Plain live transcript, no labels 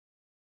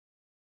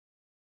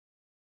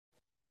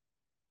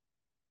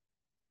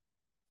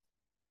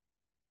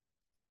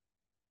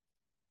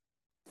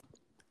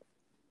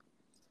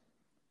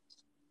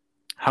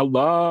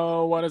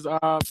Hello, what is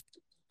up?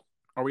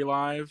 Are we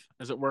live?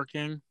 Is it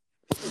working?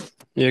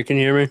 Yeah, can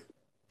you hear me?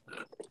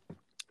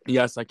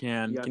 Yes, I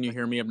can. Can you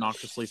hear me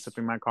obnoxiously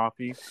sipping my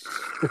coffee?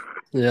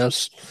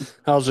 Yes.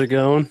 How's it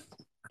going?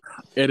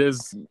 It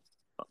is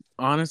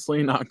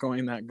honestly not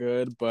going that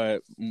good,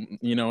 but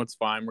it's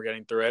fine. We're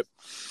getting through it.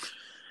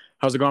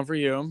 How's it going for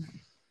you?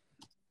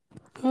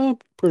 Oh,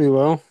 pretty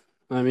well.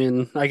 I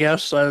mean, I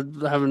guess I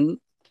haven't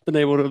been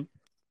able to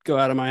go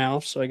out of my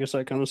house, so I guess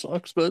that kind of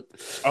sucks. But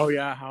Oh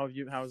yeah,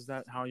 how's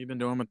that? How you been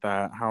doing with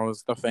that?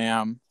 How's the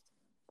fam?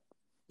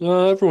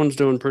 everyone's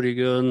doing pretty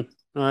good.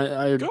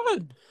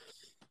 Good.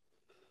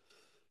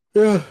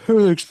 Yeah,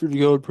 everything's pretty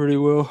going pretty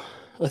well.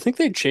 I think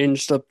they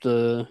changed up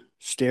the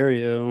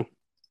stereo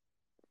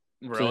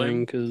thing Really?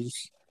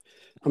 because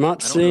I'm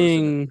not I don't notice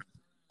it. seeing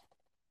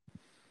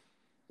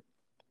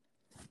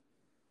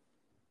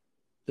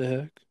the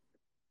heck.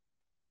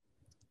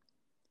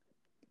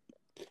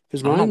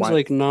 Because I don't know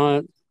why.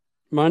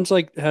 mine's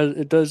like has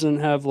it doesn't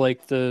have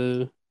like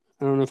the.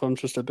 I don't know if I'm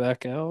supposed to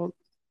back out.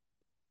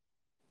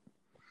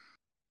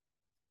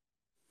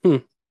 Hmm.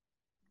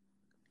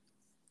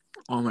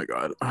 Oh my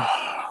god.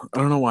 I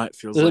don't know why it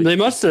feels They like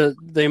must it's. have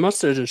they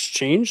must have just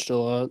changed a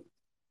lot.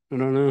 I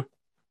don't know.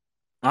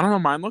 I don't know.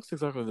 Mine looks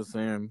exactly the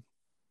same.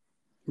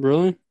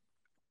 Really?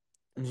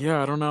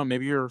 Yeah, I don't know.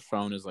 Maybe your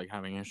phone is like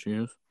having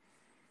issues.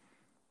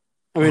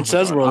 I mean, Oh it my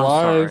says god. we're I'm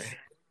sorry. live,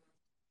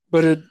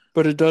 but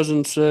it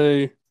doesn't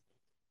say.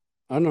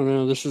 I don't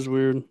know. This is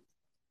weird.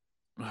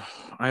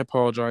 I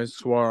apologize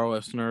to our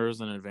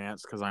listeners in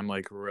advance because I'm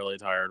like really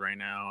tired right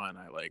now and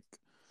I like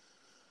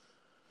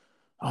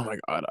oh my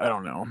god, I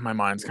don't know. My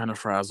mind's kind of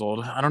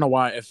frazzled. I don't know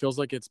why. It feels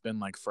like it's been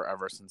like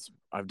forever since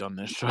I've done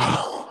this show.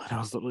 And it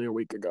was literally a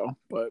week ago.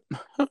 But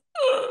Because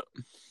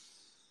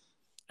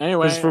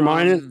anyway, for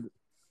mine,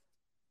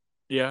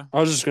 yeah. I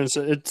was just gonna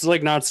say it's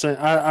like not saying.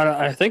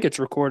 I think it's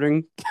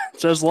recording.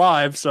 It says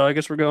live, so I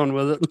guess we're going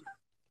with it.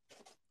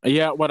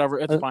 Yeah, whatever.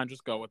 It's Uh, fine.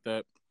 Just go with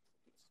it.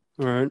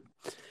 all right.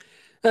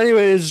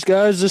 Anyways,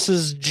 guys, this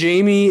is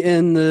Jamie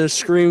and the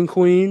Scream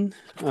Queen.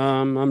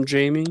 I'm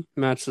Jamie.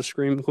 Matt's the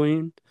Scream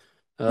Queen.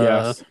 Uh,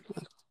 Yes.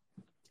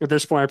 at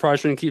this point, I probably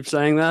shouldn't keep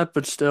saying that,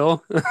 but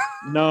still,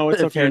 No,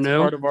 it's if okay. you're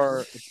new.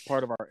 It's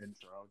part of our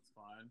intro. It's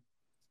fine.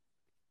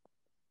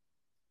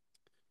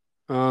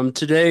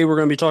 Today we're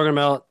going to be talking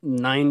about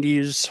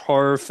 90's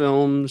horror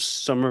films,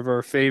 some of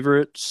our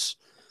favorites.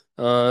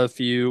 If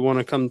you want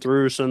to come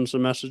through, send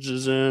some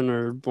messages in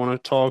or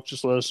want to talk,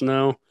 just let us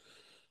know.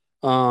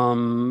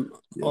 Yeah.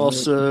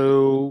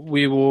 Also,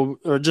 we will,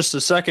 just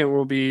a second,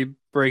 we'll be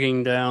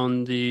breaking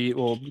down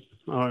well,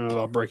 I don't know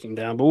about breaking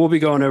down, but we'll be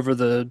going over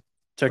the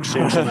Texas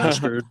Chainsaw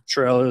Massacre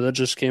trailer that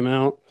just came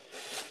out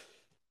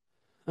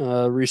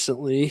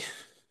recently.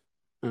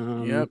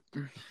 Yep.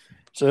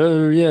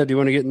 So yeah, do you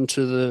want to get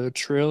into the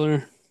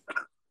trailer?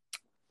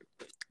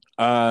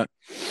 Uh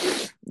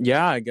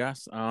yeah, I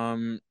guess.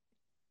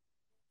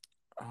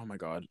 Oh my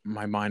god,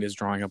 my mind is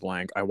drawing a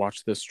blank. I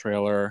watched this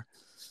trailer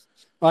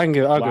I'll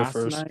go last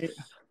first. night.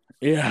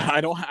 Yeah,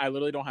 I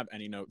literally don't have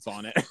any notes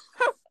on it.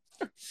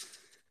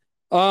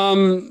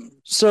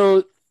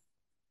 So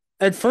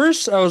at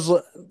first I was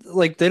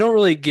like, they don't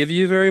really give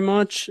you very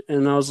much,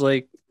 and I was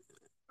like,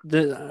 I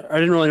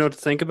didn't really know what to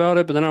think about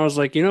it. But then I was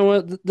like, you know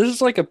what? This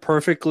is like a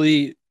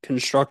perfectly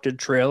constructed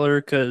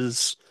trailer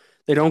because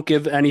they don't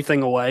give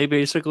anything away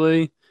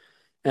basically,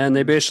 and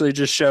they Mm, basically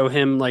just show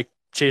him like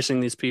chasing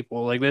these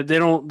people. Like they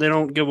don't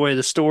give away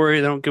the story.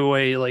 They don't give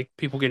away like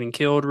people getting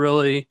killed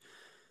really.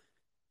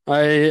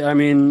 I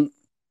mean,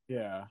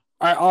 yeah.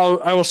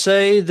 I will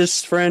say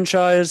this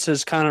franchise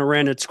has kind of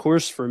ran its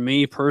course for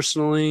me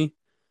personally.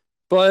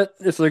 But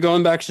if they're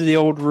going back to the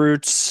old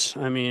roots,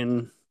 I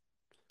mean,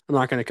 I'm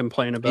not going to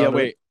complain Yeah, about it.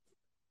 wait.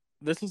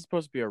 This is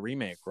supposed to be a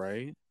remake,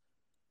 right?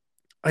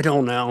 I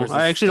don't Or know. is I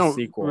this actually a don't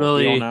sequel?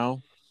 You don't really.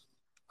 know?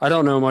 I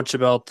don't know much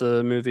about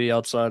the movie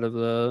outside of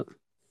the.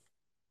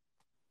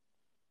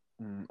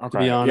 To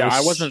be Okay. Yeah,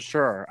 I wasn't honest,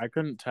 sure. I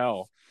couldn't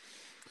tell.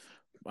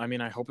 I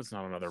mean, I hope it's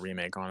not another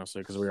remake,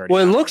 honestly, because we already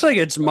well, it have looks like one.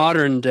 it's But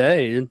modern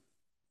day,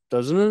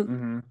 doesn't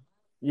it?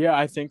 yeah,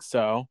 I think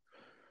so.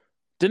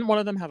 Didn't one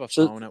of them have a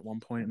So phone at one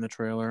point in the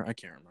trailer? I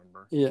can't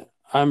remember. yeah,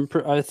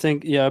 I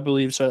think yeah, I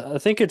believe so. I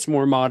think it's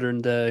more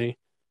modern day,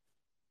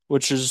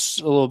 which is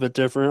a little bit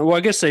different. Well,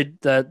 I guess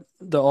the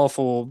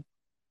awful.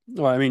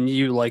 Well, I mean,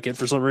 you like it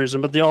for some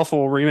reason, but the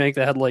awful remake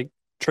that had like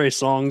Trey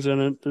Songs in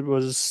it, it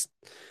was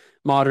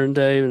modern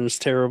day and it's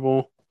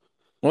terrible.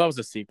 Well, that was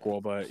a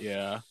sequel, but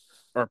yeah,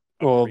 or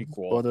a Well,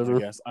 prequel, I whatever.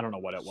 guess. I don't know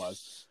what it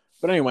was,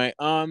 but anyway,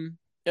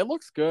 it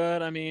looks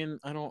good. I mean,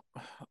 I don't,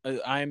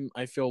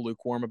 I feel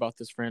lukewarm about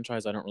this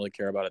franchise. I don't really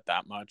care about it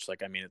that much.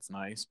 Like, I mean, it's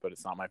nice, but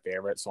it's not my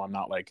favorite. So I'm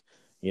not like,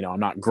 I'm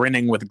not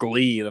grinning with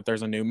glee that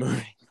there's a new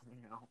movie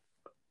coming out.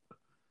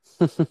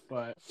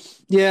 But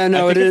Yeah, I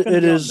no, think it's going to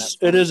it be on is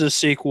it is Netflix. a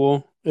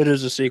sequel. It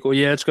is a sequel.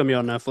 Yeah, it's gonna be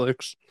on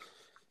Netflix.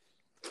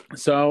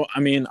 So I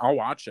mean, I'll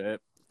watch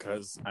it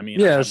because I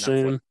mean, I Yeah, have Netflix,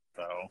 same.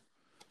 so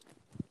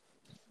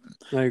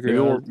I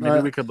agree.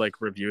 maybe we could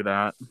like review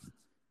that.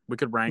 We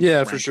could rank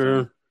Yeah, for rank them.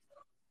 sure.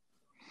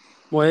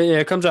 Well, yeah,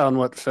 it comes out in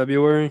what,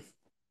 February?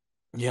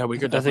 Yeah, we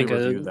could I definitely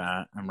think review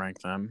that and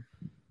rank them.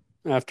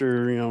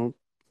 after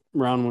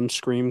round one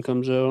Scream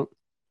comes out.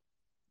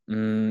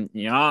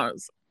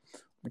 Yes,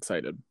 I'm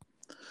excited.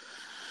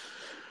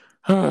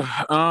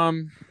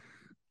 I'm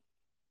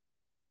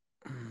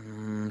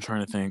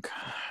trying to think.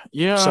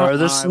 Yeah, Sorry,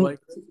 I like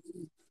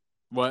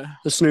what?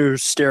 this new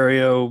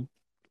stereo.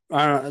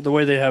 I don't, the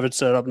way they have it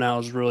set up now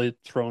is really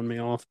throwing me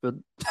off. But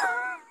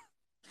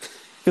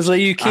because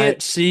like you I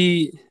can't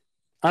see,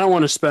 I don't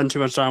want to spend too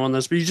much time on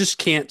this, but you just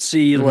can't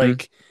see hmm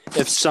like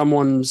if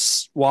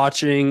someone's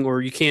watching,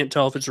 or you can't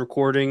tell if it's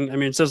recording. I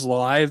mean, it says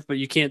live, but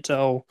you can't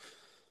tell.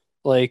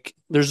 Like,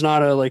 there's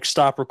not a like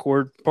stop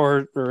record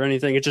part or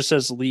anything. It just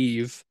says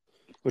leave,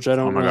 which I Oh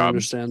don't my really god,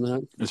 understand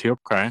that. is he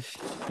okay?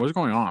 What's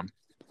going on?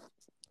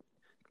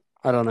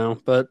 I don't know,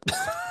 but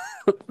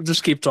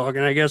just keep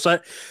talking. I guess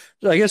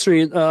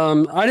we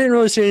I didn't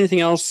really see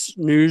anything else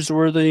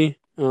newsworthy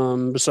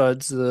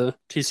besides the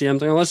TCM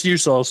thing, unless you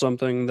saw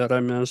something that I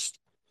missed.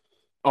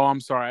 Oh,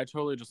 I'm sorry. I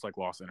totally just like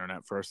lost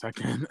internet for a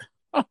second.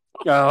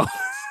 Oh,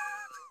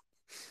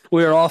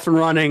 we are off and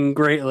running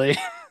greatly.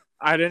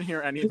 I didn't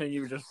hear anything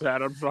you just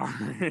said. I'm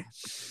sorry.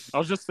 I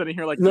was just sitting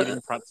here like No,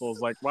 eating pretzels.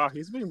 Like, wow,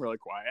 he's being really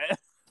quiet.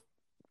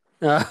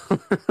 uh,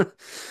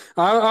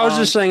 I was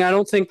just Um, saying I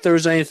don't think there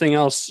was anything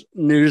else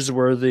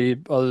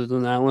newsworthy other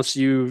than that, unless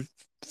you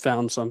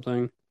found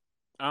something.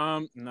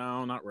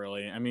 no, not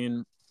really. I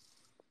mean,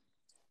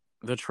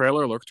 the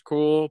trailer looked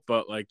cool,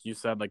 but like you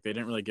said, like they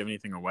didn't really give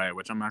anything away,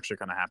 which I'm actually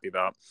kind of happy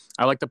about.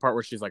 I like the part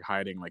where she's like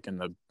hiding, like in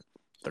the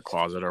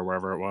closet or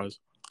wherever it was.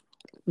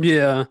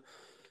 Yeah,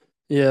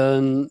 yeah,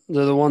 and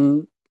the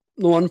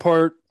one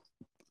part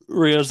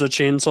where he has the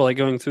chainsaw like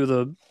going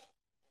through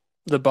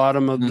the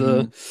bottom of the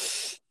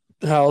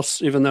Mm-hmm.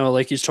 house, even though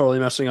like he's totally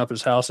messing up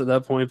his house at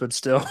that point, but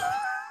still.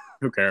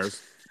 Who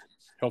cares?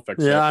 He'll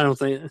fix Yeah, it. I don't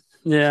think.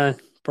 Yeah,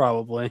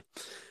 probably.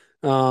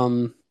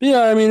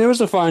 Yeah, I mean, it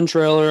was a fine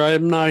trailer.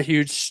 I'm not a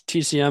huge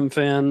TCM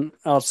fan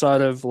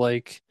outside of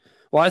like,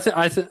 well,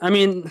 I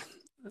mean,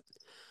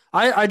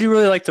 I do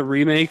really like the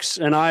remakes,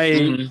 and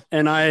Mm-hmm.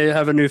 I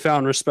have a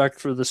newfound respect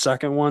for the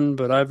second one,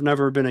 but I've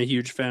never been a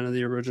huge fan of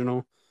the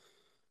original.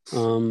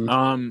 Um,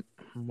 Um,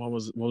 what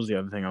was the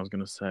other thing I was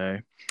gonna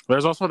say?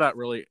 There's also that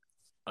really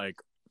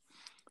like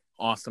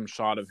awesome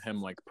shot of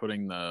him like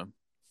putting the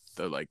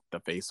like the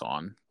face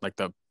on, like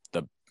the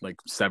like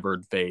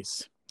severed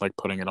face, like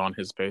putting it on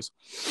his face.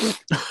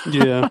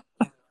 yeah.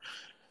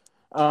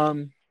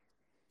 um,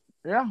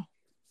 yeah.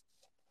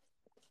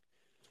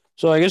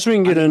 So I guess we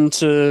can I get mean,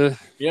 into,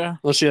 yeah.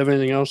 unless you have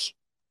anything else.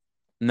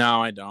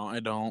 No, I don't. I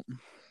don't.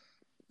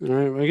 All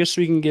right, I guess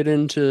we can get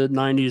into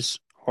 90s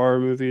horror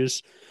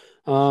movies.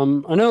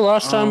 I know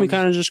last time we Um,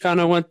 kind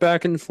of went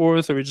back and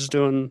forth. Are we just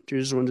doing? Do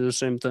you just want to do the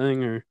same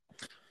thing, or?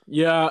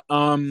 yeah.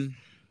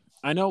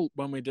 I know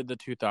when we did the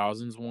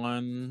 2000s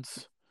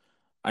ones,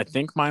 I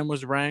think mine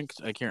was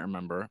ranked. I can't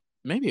remember.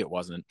 Maybe it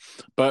wasn't,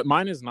 but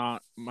mine is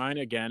not. Mine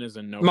again is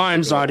in no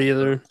Mine's particular not order.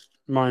 either.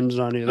 Mine's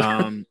not either.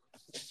 Um,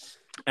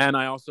 and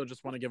I also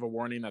just want to give a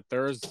warning that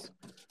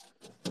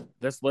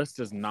this list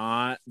is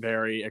not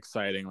very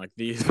exciting. Like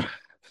these,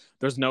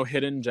 there's no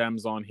hidden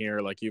gems on here.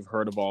 Like you've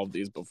heard of all of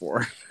these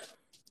before.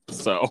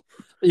 So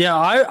Yeah,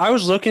 I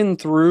was looking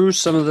through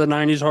some of the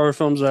 90s horror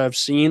films that I've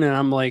seen, and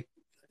I'm like,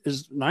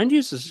 is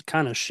 90s is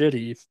kind of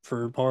shitty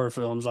for horror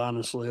films,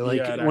 honestly. Like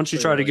yeah, it once you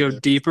actually try to really go is.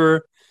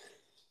 deeper,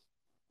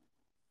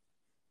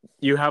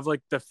 You have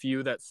like the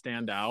few that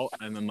stand out,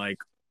 and then like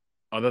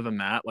other than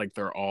that, like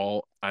they're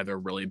all either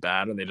really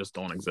bad or they just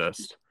don't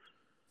exist.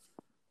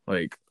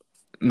 Like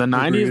the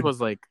 '90s agreed.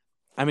 was like,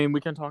 I mean,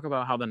 we can talk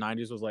about how the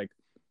 '90s was like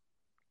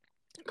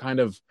kind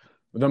of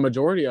the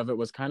majority of it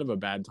was kind of a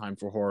bad time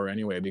for horror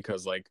anyway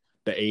because like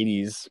the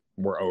 '80s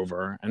were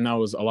over, and that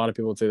was a lot of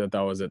people would say that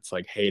was its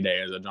like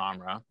heyday as a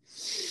genre,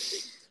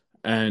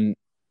 and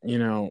you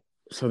know,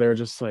 so they're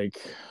just like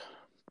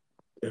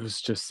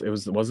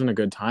it wasn't a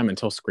good time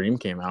until Scream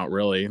came out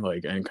really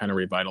like and kind of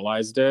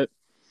revitalized it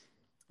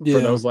for Yeah.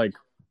 those like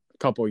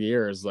couple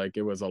years. Like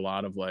it was a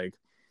lot of like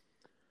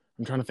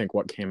I'm trying to think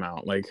what came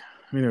out. Like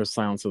I mean there was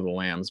Silence of the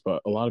Lambs,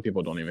 but a lot of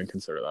people don't even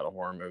consider that a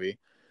horror movie.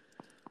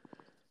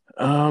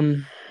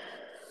 Um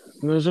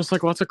there's just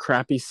like lots of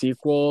crappy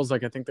sequels.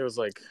 Like I think there was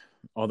like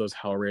all those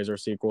Hellraiser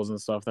sequels and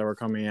stuff that were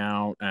coming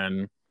out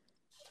and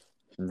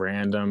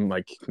random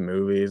like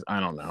movies. I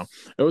don't know.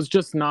 It was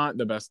just not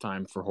the best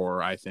time for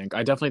horror, I think.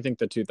 I definitely think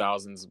the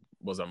 2000s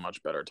was a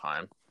much better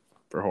time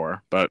for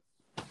horror, but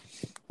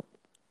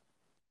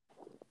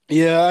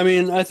Yeah, I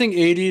mean, I think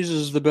 80s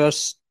is the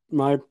best,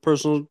 my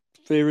personal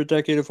favorite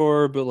decade of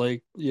horror, but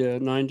like, yeah,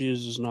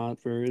 90s is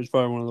not very, it's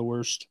probably one of the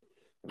worst,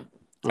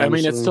 I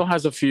mean honestly.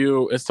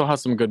 it still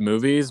has some good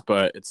movies,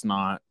 but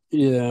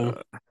Yeah.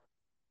 uh,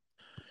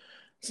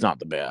 it's not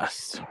the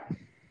best.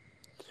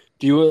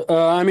 Do you,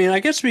 I mean, I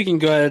guess we can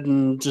go ahead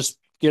and just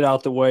get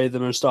out the way the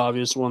most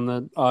obvious one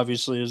that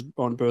obviously is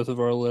on both of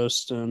our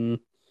lists. And,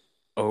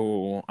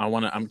 Oh,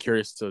 I'm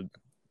curious to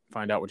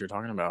find out what you're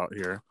talking about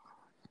here.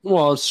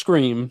 well, it's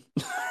Scream.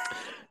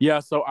 Yeah,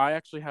 so I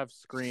actually have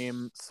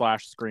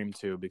Scream/Scream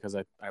 2 because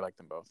I like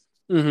them both.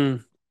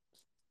 Mm-hmm.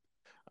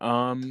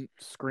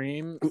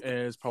 Scream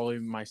is probably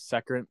my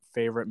second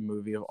favorite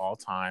movie of all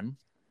time.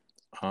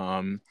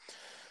 Um,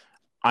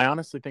 I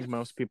honestly think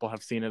most people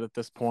have seen it at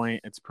this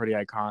point. It's pretty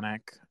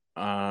iconic.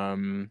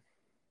 Um,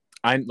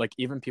 I like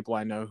even people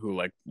I know who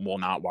like will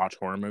not watch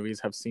horror movies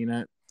have seen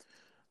it.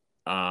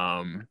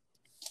 Um,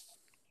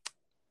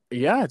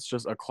 yeah, it's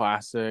just a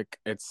classic.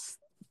 It's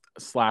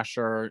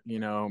slasher,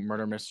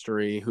 murder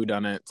mystery,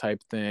 whodunit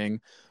type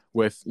thing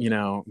with,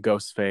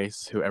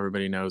 Ghostface, who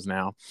everybody knows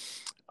now.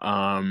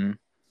 Um,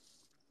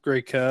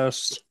 Great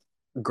cast.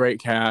 Great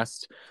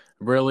cast.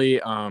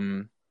 Really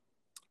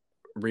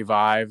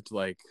revived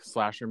like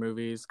slasher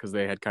movies because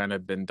they had kind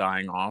of been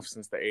dying off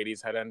since the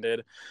 80s had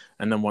ended.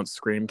 And then once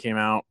Scream came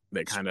out,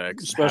 they kind of had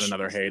Especially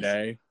another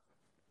heyday.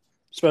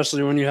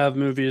 especially when you have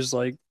movies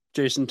like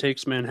Jason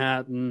Takes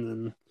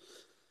Manhattan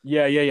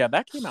Yeah.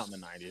 That came out in the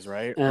 90s,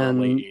 right? Or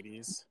late and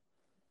 80s.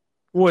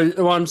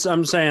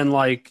 I'm saying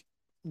like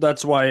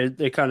that's why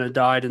it kind of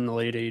died in the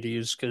late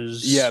 80s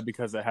Yeah, because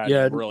because it had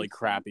yeah, really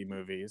crappy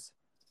movies.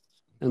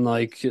 and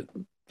like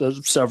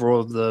there's several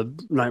of the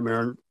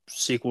Nightmare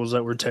sequels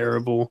that were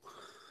terrible.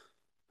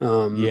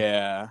 Um,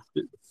 Yeah.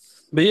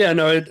 but yeah,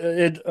 no, it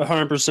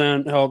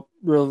 100% helped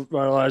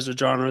revitalize a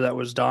genre that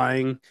was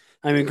dying.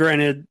 I mean,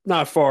 granted,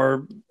 not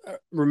far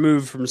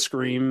removed from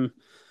Scream,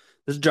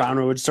 this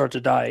genre would start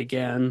to die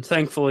again.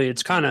 Thankfully,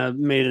 it's kind of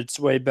made its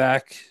way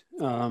back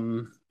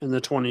in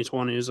the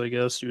 2020s, I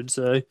guess you would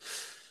say,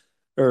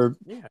 or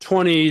Yeah.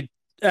 20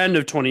 end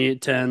of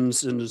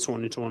 2010s into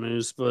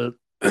 2020s. But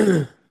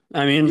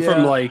I mean,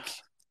 from Yeah. like,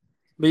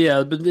 but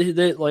yeah, but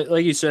they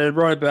like you said,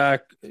 brought it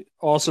back.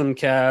 Awesome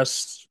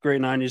cast,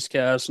 great 90s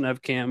cast.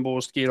 Nev Campbell,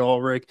 Skeet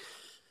Ulrich,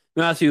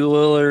 Matthew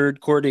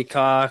Lillard, Courtney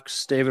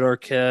Cox, David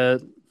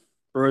Arquette,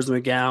 Rose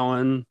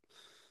McGowan.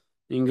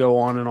 You can go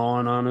on and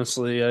on,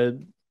 honestly.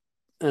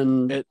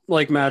 And It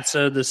like Matt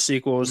said, the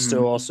sequel is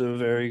still mhm. also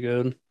very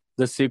good.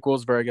 The sequel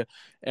is very good.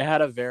 It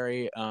had a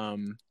very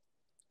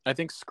I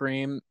think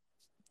Scream,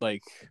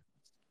 like,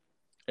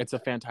 it's a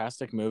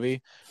fantastic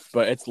movie,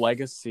 but its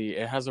legacy,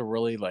 it has a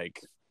really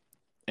like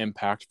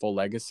impactful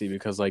legacy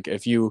because like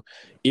if you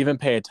even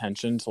pay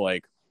attention to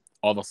like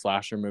all the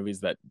slasher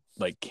movies that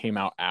like came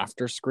out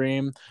after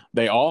Scream,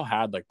 they all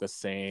had like the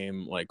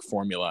same like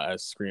formula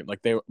as Scream.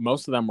 Like they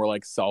most of them were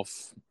like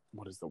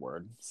what is the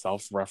word?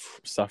 Self aware.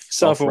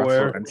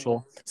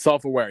 Self-referential.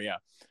 Self-aware, yeah.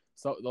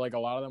 So like a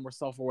lot of them were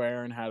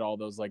self-aware and had all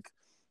those like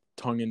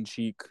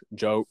tongue-in-cheek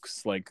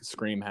jokes like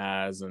Scream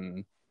has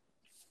and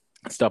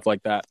stuff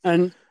like that.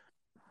 And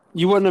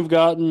you wouldn't have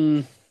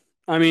gotten,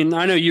 I mean,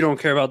 I know you don't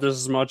care about this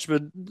as much,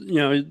 but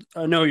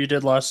I know you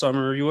did last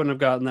summer. You wouldn't have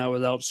gotten that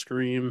without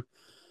Scream.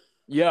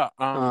 Yeah,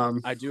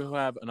 Um, I do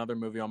have another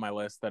movie on my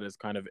list that is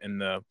kind of in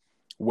the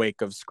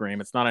wake of Scream.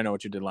 It's not I Know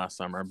What You Did Last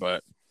Summer,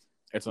 but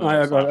it's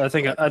another I slasher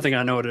think flick. I think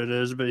I know what it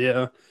is, but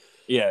yeah.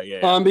 Yeah.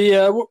 But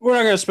yeah, we're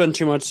not gonna spend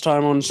too much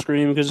time on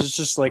Scream because it's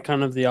just like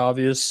kind of the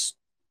obvious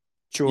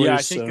Yeah, I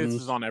choice, think this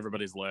and is on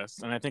everybody's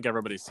list, and I think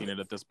everybody's seen it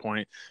at this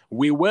point.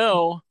 We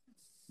will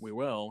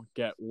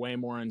get way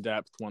more in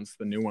depth once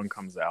the new one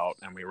comes out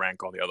and we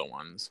rank all the other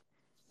ones.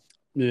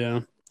 yeah.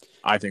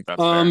 I think that's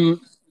fair.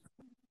 Um,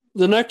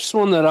 the next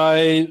one that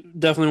I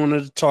definitely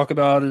wanted to talk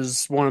about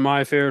is one of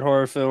my favorite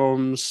horror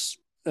films,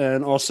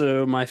 and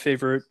also my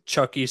favorite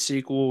Chucky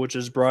sequel, which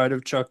is Bride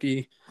of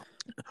Chucky,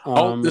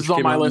 Oh, this is which on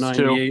came my out in list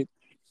too.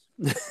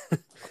 '98.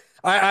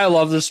 I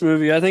love this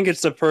movie. I think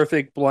it's the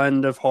perfect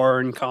blend of horror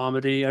and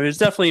comedy. I mean, it's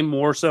definitely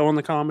more so on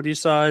the comedy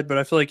side, but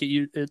I feel like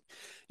it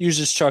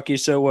uses Chucky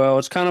so well.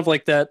 It's kind of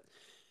like that.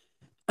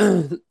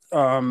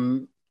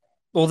 um,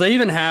 well, they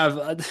even have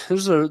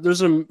there's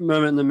a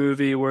moment in the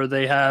movie where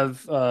they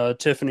have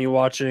Tiffany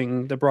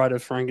watching The Bride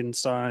of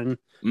Frankenstein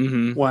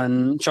Mm-hmm.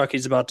 when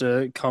Chucky's about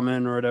to come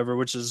in or whatever,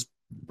 which is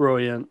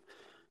brilliant.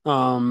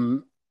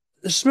 Um,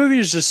 this movie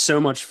is just so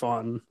much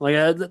fun. Like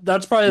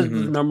that's probably the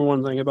Mm-hmm. number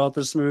one thing about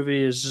this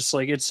movie is just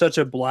like it's such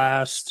a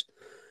blast.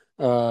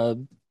 Uh,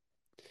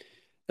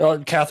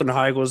 Katherine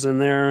Heigl's in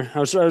there. I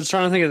was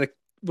trying to think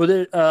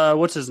of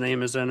what's his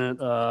name is in it.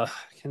 I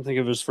can't think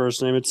of his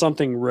first name. It's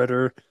something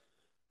Ritter.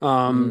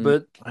 Mm-hmm.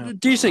 But I don't know.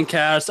 decent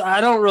cast.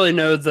 I don't really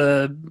know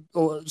the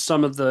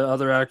some of the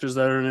other actors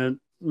that are in it.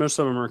 Most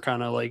of them are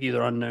kind of like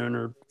either unknown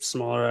or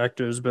smaller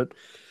actors, but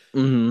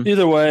Mm-hmm.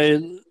 either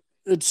way,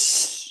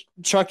 it's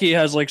Chucky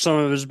has like some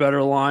of his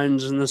better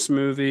lines in this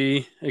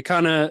movie. It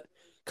kind of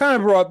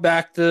brought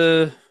back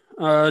the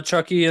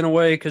Chucky in a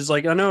way because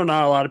like I know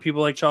not a lot of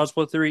people like Child's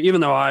Play 3, even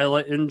though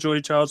I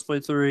enjoy Child's Play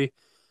 3.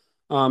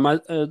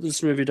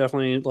 This movie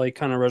definitely like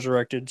kind of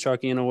resurrected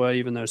Chucky in a way,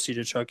 even though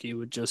Cedar Chucky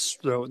would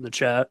just throw it in the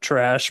chat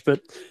trash.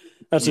 But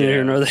that's neither here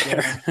Yeah. nor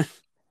there.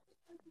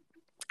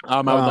 I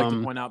would like to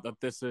um, point out that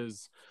this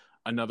is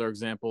another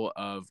example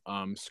of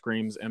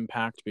Scream's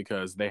impact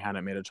because they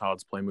hadn't made a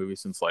Child's Play movie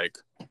since like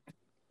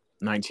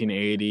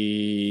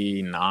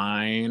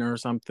 1989 or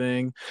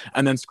something,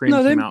 and then Scream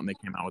no, they came out and they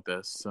came out with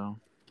this. So,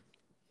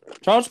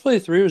 Child's Play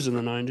 3 was in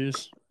the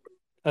 '90s.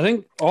 I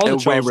think all the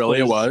wait, Child's really,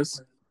 it Plays.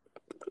 was?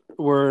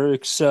 were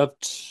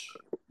except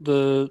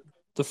the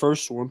the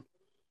first one.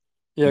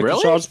 Yeah, because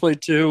Really? Child's Play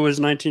 2 was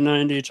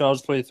 1990,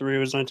 Child's Play 3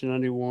 was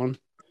 1991.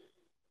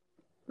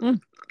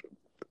 Mm,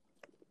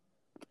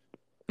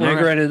 And okay.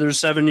 granted, there's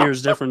 7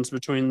 years difference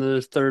between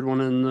the third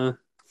one and the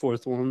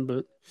fourth one,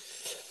 but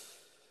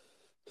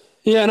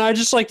yeah, and I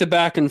just like the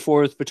back and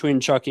forth between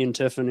Chucky and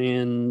Tiffany,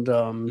 and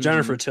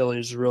Jennifer Hmm. Tilly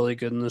is really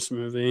good in this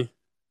movie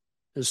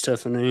as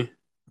Tiffany.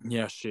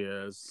 Yes, she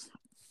is.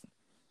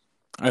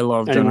 I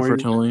love Jennifer Anymore,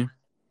 Tilly.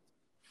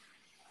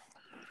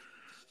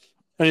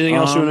 anything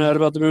else you want to Um, add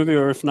about the movie,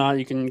 or if not,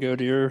 you can go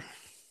to your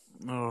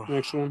oh,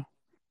 next one.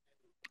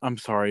 I'm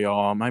sorry,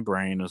 y'all. My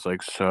brain is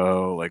like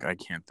so like I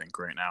can't think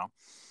right now.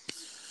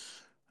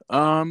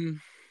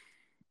 Um,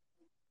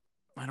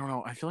 I don't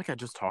know. I feel like I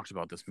just talked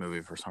about this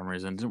movie for some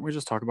reason. Didn't we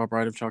just talk about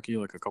Bride of Chucky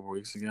like a couple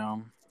weeks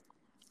ago? I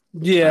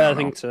Yeah, I don't know.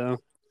 think so.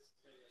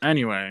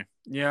 Anyway,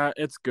 yeah,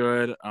 it's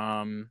good.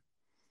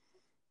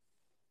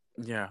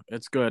 Yeah,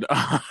 it's good.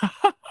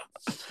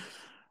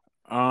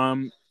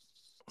 um,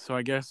 so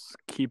I guess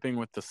keeping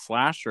with the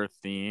slasher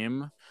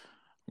theme,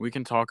 we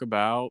can talk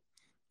about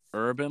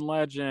Urban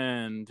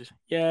Legend.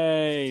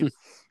 Yay! Which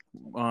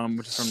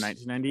is from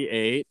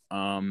 1998.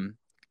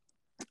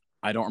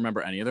 I don't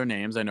remember any of their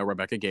names. I know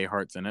Rebecca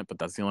Gayhart's in it, but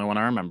that's the only one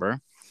I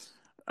remember.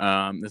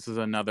 This is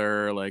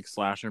another like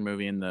slasher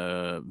movie in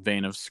the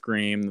vein of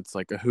Scream. That's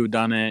like a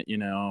whodunit,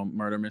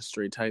 murder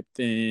mystery type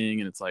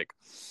thing, and it's like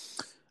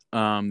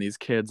these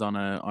kids on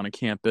a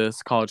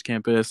campus, college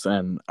campus,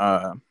 and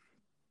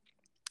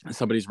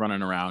somebody's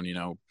running around,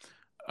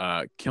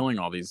 killing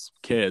all these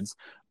kids,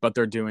 but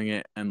they're doing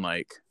it in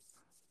like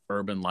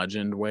urban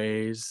legend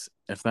ways,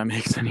 if that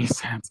makes any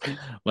sense.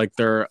 Like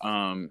they're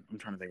I'm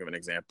trying to think of an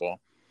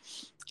example.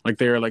 Like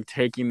they're like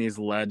taking these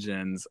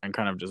legends and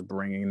kind of just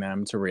bringing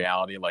them to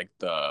reality, like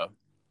the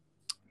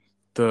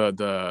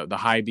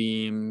high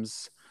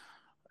beams,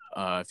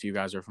 if you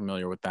guys are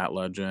familiar with that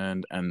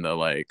legend, and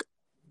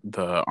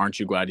the aren't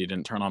you glad you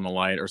didn't turn on the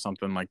light or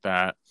something like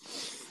that.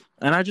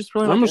 And I just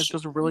really I like it. It's almost,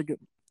 just a really good.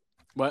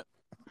 What?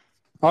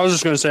 I was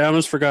just gonna say, I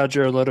almost forgot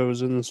Jared Leto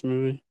was in this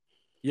movie.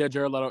 Yeah,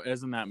 Jared Leto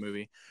is in that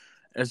movie.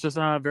 It's just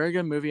a very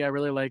good movie. I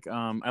really like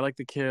I like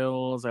the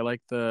kills. I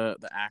like the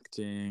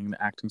acting.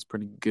 The acting's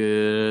pretty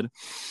good.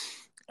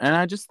 And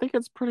I just think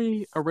it's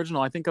pretty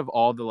original. I think of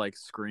all the like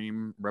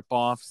Scream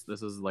ripoffs,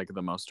 this is like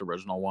the most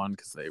original one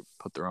because they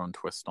put their own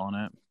twist on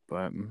it.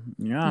 But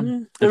yeah, Yeah.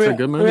 it's a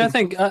good I movie.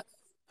 think I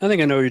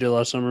think I know what you did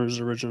last summer is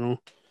original.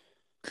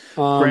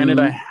 Granted,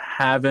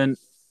 Um,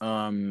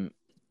 um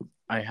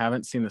I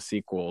haven't seen the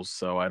sequels,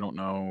 so I don't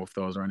know if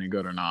those are any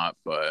good or not.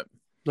 But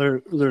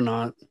they're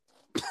not.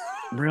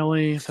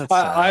 really, that's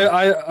sad.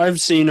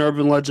 I've seen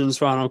Urban Legends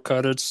Final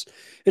Cut. It's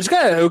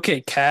got an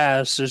okay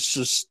cast. It's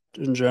just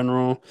in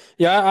general.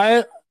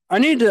 Yeah, I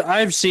need to.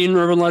 I've seen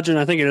Urban Legend.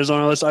 I think it is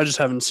on our list. I just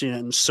haven't seen it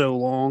in so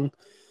long.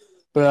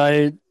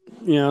 But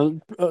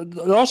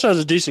it also has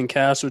a decent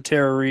cast with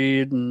Tara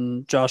Reid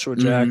and Joshua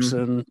Mm-hmm.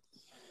 Jackson.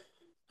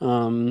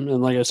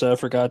 And like I said, I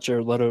forgot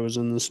Jared Leto was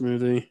in this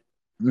movie.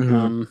 Mm-hmm.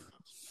 Um,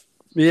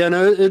 yeah,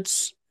 no,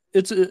 it's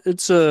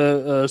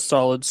a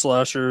solid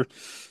slasher,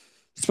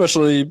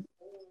 especially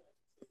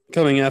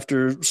coming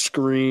after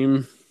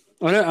Scream.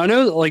 I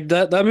know, like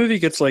that movie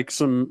gets like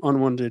some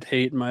unwanted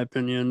hate in my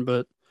opinion,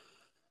 but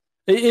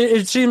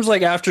it seems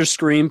like after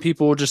Scream,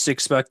 people just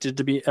expected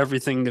to be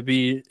everything to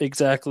be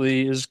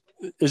exactly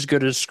as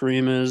good as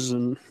Scream is,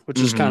 and which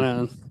is kind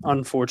Mm-hmm. of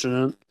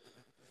unfortunate.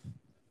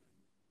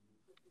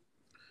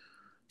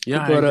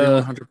 Yeah, I But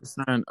agree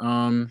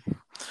 100%.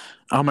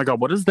 Oh my God,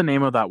 what is the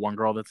name of that one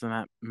girl that's in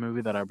that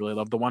movie that I really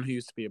love? The one who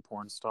used to be a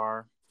porn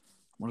star.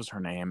 What is her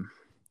name?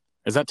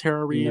 Is that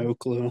Tara Reid? no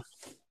clue.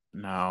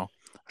 No,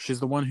 she's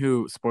the one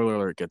who, spoiler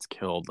alert, gets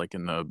killed like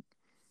in the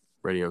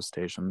radio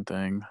station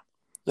thing.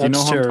 Do you know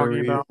That's who I'm Tara talking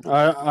Reid. about?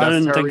 I That's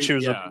didn't Tara think Reid. she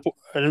was a Yeah,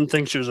 I didn't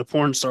think she was a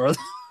porn star.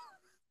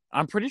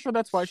 I'm pretty sure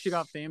that's why she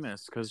got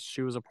famous because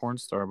she was a porn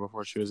star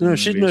before she was in No,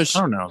 she no movies.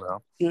 I don't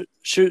know though.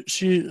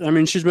 she. I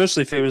mean, she's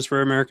mostly famous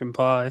for American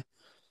Pie.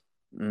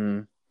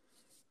 Mm,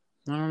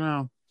 I don't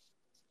know.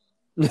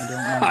 I don't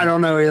I know.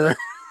 don't know either.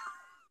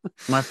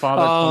 My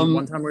father told me Um,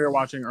 one time we were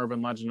watching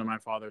Urban Legend, and my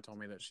father told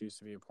me that she used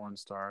to be a porn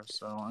star.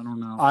 So I don't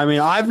know. I mean,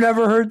 I've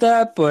never heard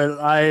that, but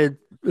I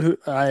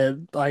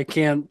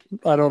can't.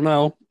 I don't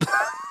know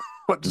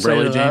what to say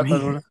Really, to that. I Jamie?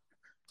 don't know.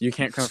 You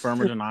can't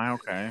confirm or deny?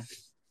 Okay.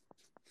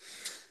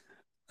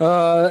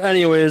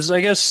 Anyways,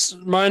 I guess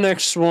my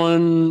next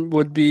one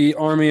would be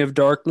Army of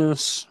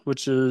Darkness,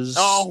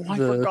 Oh, I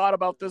forgot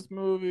about this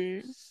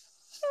movie.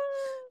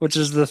 which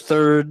is the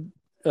third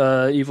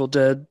Evil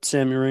Dead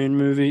Sam Oh,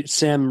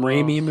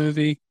 Raimi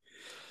movie.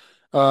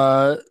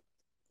 Uh,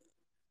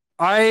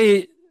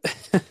 I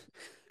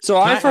so can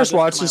I I add first this to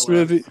watched my this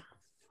movie. list?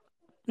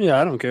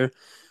 Yeah, I don't care.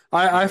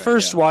 I Okay,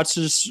 first yeah. watched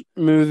this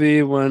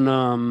movie when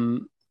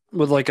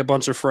with like a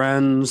bunch of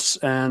friends,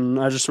 and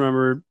I just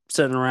remember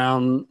sitting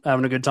around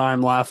having a good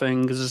time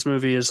laughing because this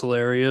movie is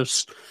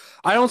hilarious.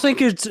 I don't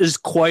think it's is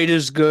quite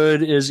as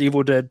good as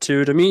Evil Dead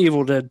 2. To me,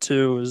 Evil Dead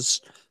 2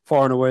 is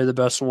far and away the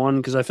best one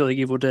because I feel like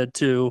Evil Dead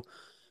 2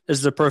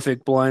 is the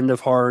perfect blend of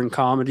horror and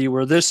comedy.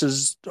 Where this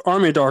is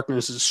Army of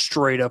Darkness is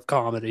straight up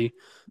comedy.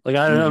 Like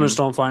I Mm-hmm. just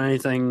don't find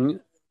anything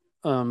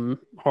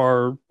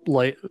horror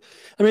like.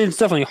 I mean, it's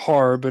definitely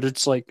horror, but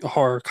it's like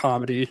horror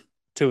comedy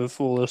to its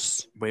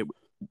fullest. Wait,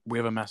 we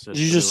have a Did message.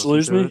 you Should we just listen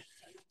lose to me? it?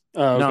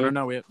 Oh, No, no, okay.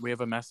 no. We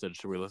have a message.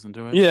 Should we listen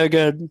to it? Yeah,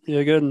 good.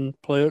 Yeah, good.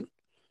 And play it.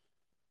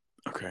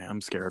 Okay, I'm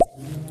scared.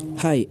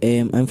 Hi,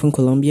 I'm from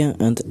Colombia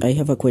and I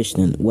have a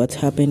question. What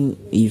happens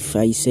if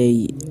I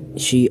say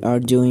she are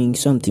doing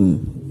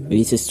something?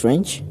 Is it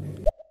strange?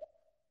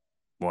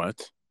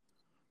 What?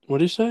 What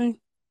do you say?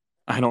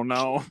 I don't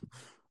know.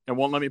 It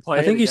won't let me I play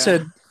it think he again.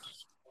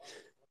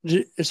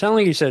 said. It sounded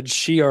like he said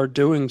she are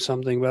doing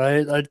something,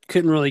 but I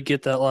couldn't really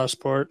get that last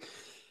part.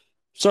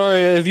 Sorry,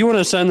 if you want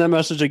to send that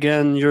message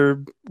again,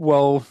 you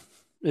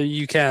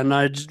can.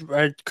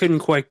 I couldn't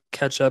quite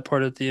catch that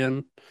part at the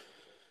end.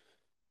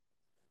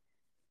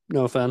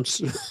 No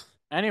offense.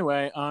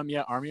 Anyway,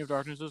 yeah, Army of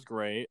Darkness is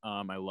great.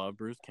 I love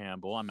Bruce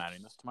Campbell. I'm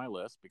adding this to my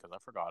list because I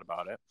forgot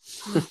about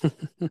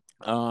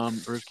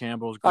it. Bruce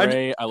Campbell's I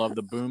great. I love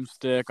the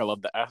boomstick. I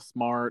love the S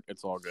Smart.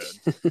 It's all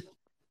good.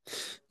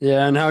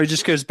 Yeah, and how he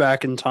just goes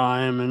back in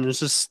time, and it's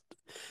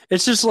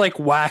just like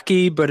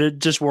wacky, but it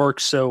just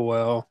works so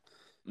well.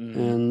 Mm.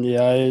 And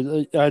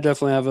yeah, I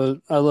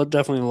definitely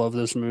definitely love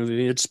this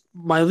movie. It's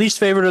my least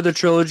favorite of the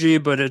trilogy,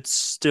 but I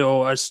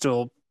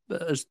still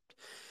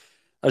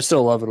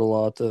love it a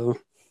lot though.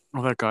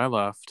 Oh, that guy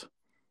left.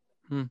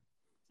 Hmm.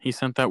 He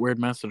sent that weird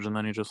message and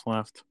then he just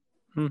left.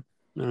 Hmm.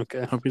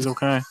 Okay. Hope he's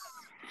okay.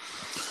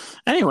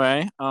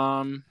 Anyway,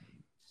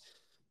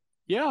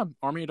 yeah,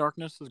 Army of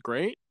Darkness is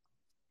great.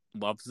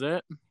 Loves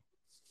it.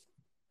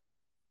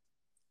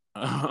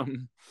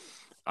 Um,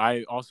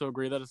 I also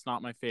agree that it's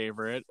not my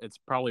favorite. It's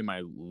probably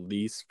my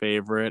least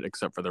favorite,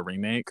 except for the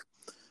remake.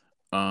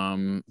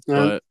 And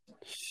But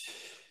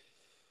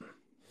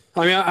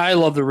I mean, I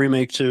love the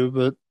remake too,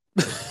 but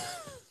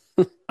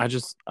I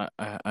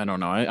don't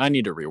know. I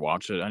need to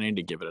rewatch it. I need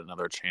to give it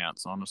another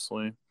chance,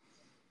 honestly.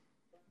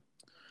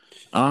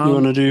 you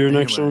want to do your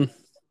next Anyway, one?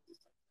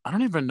 I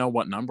don't even know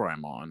what number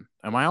I'm on.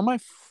 Am I on my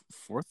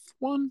fourth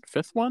one?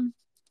 Fifth one?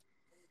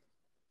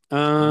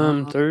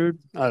 Third?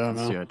 I don't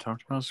Let's see. know. I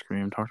talked about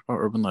Scream, talked about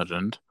Urban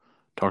Legend,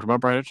 talked about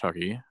Bride of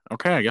Chucky.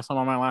 Okay, I guess I'm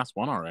on my last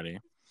one already.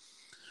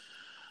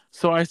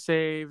 So I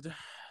saved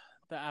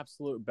the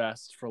absolute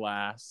best for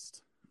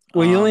last.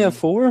 Well, you only have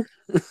four?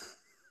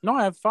 No,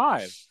 I have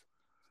five.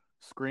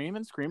 Scream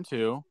and Scream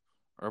 2,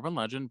 Urban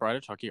Legend, Bride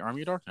of Chucky,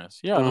 Army of Darkness.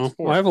 Yeah, that's Oh, well,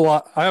 four.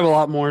 I have a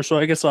lot more, so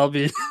I guess I'll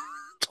be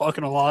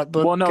talking a lot.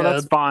 But Well, no,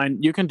 that's God. fine.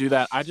 You can do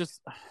that.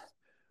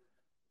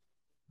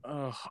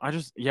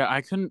 Yeah,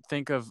 I couldn't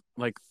think of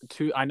like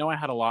two. I know I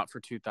had a lot for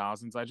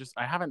 2000s.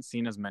 I haven't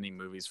seen as many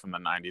movies from the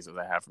 90s as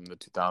I have from the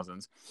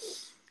 2000s.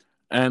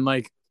 And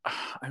like,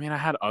 I mean, I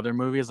had other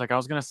movies. Like, I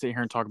was gonna sit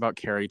here and talk about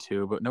Carrie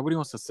 2, but nobody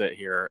wants to sit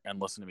here and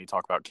listen to me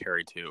talk about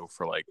Carrie 2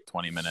 for like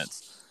 20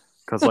 minutes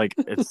because like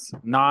it's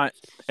not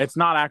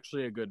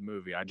actually a good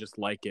movie. I just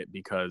like it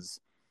because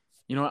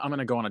you know what? I'm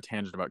gonna go on a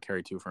tangent about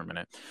Carrie 2 for a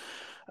minute.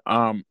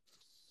 Um,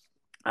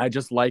 I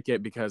just like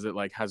it because it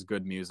like has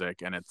good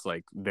music and it's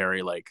like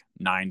very like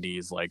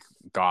 90s like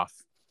goth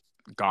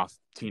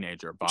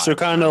teenager So vibes, and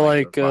kind I of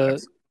like those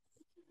like vibes.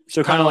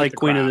 so Kind kind of of like like The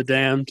Queen of the Craft.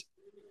 Damned.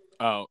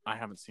 Oh, I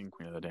haven't seen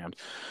Queen of the Damned,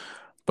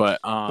 but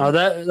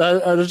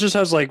That just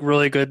has like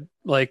really good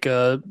like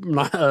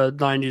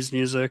 90s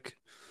music.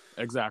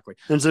 exactly.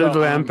 It's a So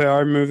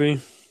vampire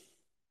movie.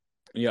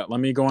 yeah, let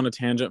me go on a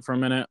tangent for a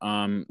minute.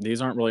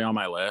 These aren't really on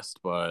my list,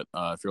 but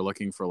if you're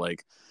looking for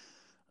like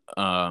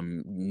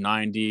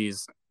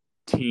 90s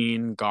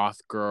teen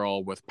goth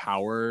girl with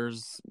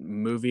powers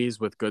movies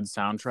with good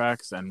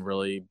soundtracks and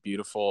really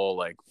beautiful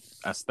like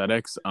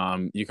aesthetics,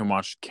 you can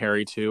watch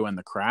Carrie 2 and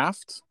The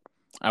Craft.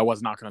 I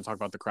was not going to talk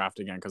about The Craft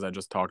again because I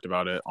just talked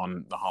about it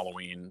on the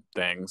Halloween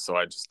thing, so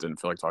I just didn't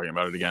feel like talking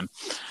about it again.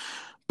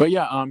 But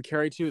yeah,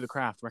 Carrie 2, The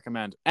Craft,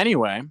 recommend.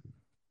 Anyway,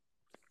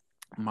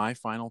 my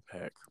final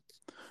pick,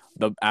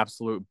 the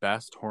absolute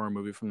best horror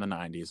movie from the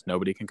 90s,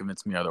 nobody can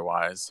convince me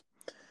otherwise,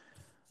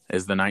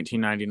 is the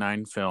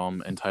 1999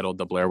 film entitled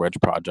The Blair Witch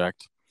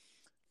Project.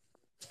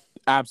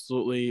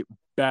 Absolutely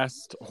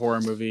best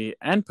horror movie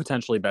and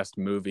potentially best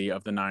movie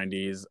of the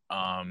 90s.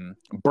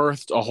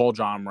 Birthed a whole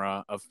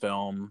genre of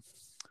film.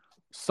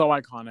 So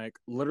iconic,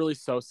 literally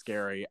so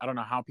scary. I don't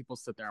know how people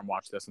sit there and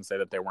watch this and say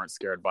that they weren't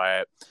scared by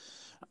it.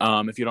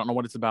 If you don't know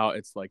what it's about,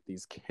 it's like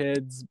these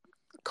kids,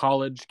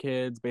 college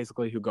kids,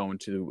 basically, who go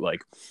into like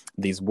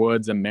these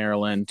woods in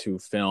Maryland to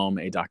film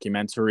a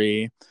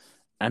documentary.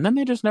 And then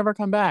they just never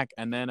come back.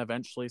 And then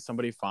eventually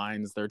somebody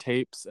finds their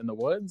tapes in the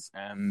woods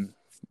and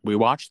we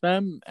watch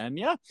them. And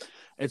yeah,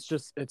 it's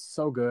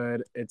so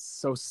good. It's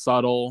so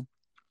subtle.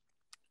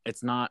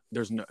 It's not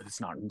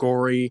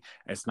gory.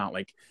 It's not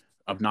like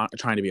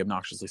trying to be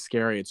obnoxiously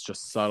scary. It's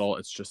just subtle.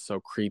 It's just so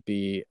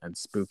creepy and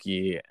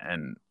spooky.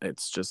 And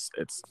it's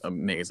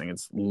amazing.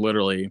 It's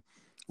literally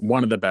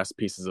one of the best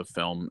pieces of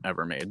film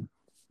ever made.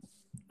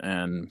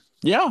 And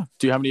yeah,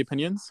 do you have any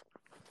opinions?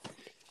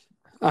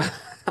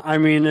 I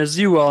mean, as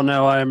you well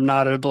know, I am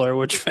not a Blair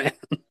Witch fan.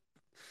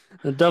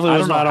 It definitely I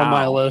was don't know not on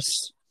my how.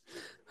 list.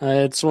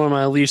 It's one of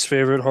my least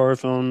favorite horror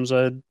films.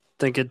 I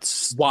think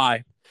it's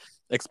Why?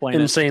 Explain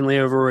it. insanely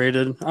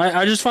overrated.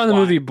 I just find the Why?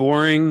 movie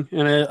boring,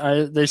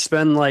 and they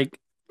spend like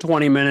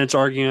 20 minutes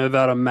arguing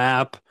about a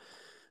map,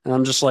 and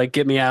I'm just like,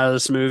 get me out of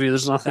this movie.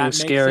 There's nothing That makes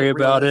scary it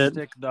about it.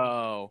 realistic,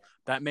 though.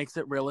 That makes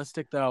it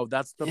realistic, though.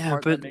 That's the Yeah,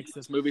 part that makes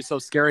this movie so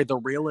scary. The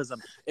realism.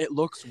 It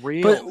looks but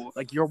real.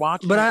 Like you're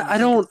watching but it and you I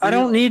think it's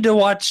don't real. need to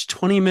watch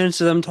 20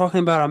 minutes of them talking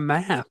about a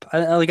map.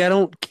 I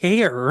don't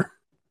care.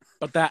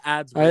 But that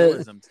adds I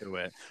realism to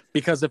it.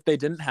 Because if they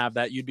didn't have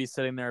that, you'd be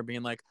sitting there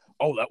being like,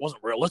 oh, that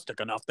wasn't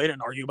realistic enough. They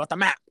didn't argue about the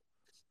map.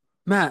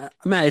 Matt,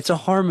 it's a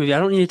horror movie. I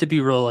don't need it to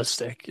be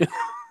realistic.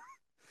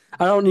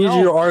 I don't need you No,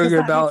 to because argue that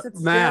makes about it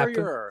map.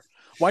 scarier.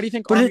 Why do you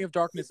think But Army it of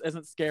Darkness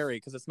isn't scary?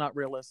 Because it's not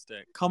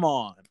realistic. Come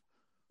on.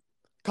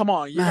 Come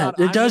on. You Matt,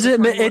 got I'm gonna turn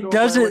you it into a Blair Witch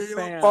doesn't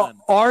fan.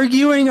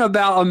 arguing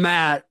about a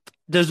map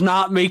does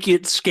not make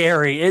it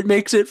scary. It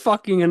makes it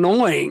fucking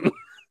annoying.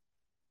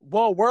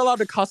 Whoa, we're allowed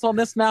to cuss on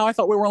this now? I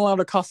thought we weren't allowed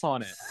to cuss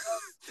on it.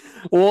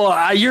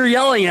 Well, you're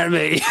yelling at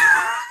me.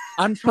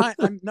 I'm trying.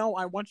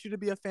 I want you to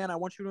be a fan. I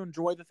want you to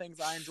enjoy the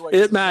things I enjoy. This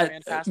It, is a Matt,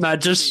 fantastic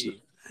Matt, just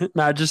movie.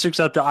 Matt, just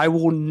accept it. I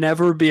will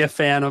never be a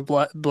fan of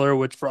Blair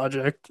Witch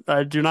Project.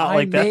 I do not I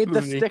like that made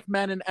the movie. stick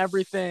men and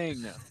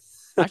everything.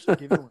 I should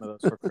give you one of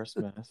those for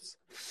Christmas.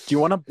 Do you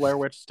want a Blair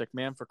Witch stick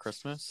man for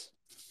Christmas?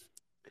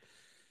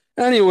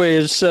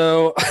 Anyways,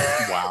 so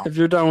Wow. if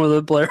you're done with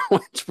the Blair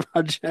Witch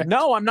Project,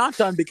 No, I'm not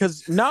done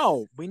because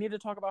we need to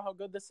talk about how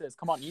good this is.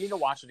 Come on, you need to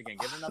watch it again.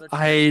 Give it another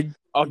chance.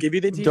 I'll give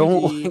you the DVD.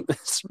 don't like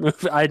this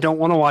movie. I don't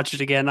want to watch it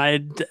again.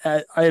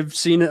 I've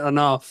seen it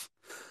enough.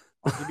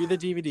 I'll give you the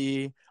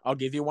DVD. I'll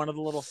give you one of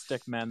the little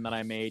stick men that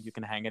I made. You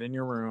can hang it in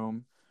your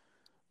room.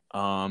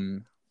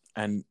 And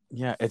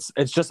yeah, it's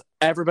just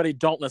everybody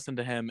don't listen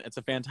to him. It's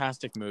a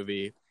fantastic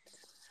movie.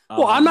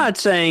 Well, I'm not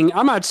saying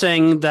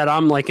that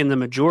I'm like in the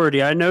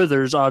majority. I know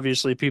there's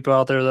obviously people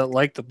out there that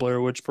like the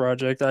Blair Witch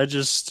Project. It's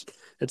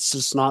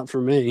just not for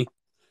me.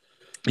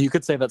 You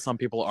could say that some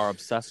people are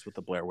obsessed with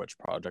the Blair Witch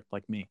Project,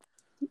 like me.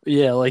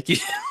 Yeah, like yeah.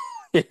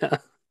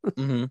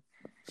 Mm-hmm.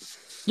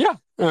 Yeah.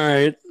 All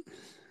right.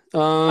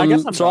 I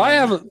guess I'm so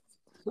done.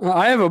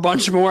 I have a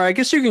bunch more. I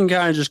guess you can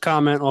kind of just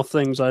comment off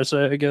things I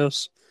say, I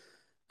guess.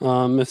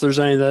 If there's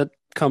any that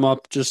come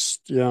up,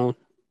 just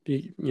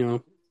we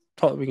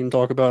can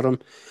talk about them.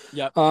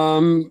 Yep.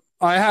 I'm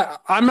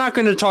not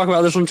going to talk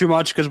about this one too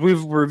much because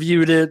we've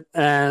reviewed it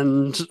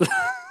and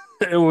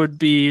it would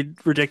be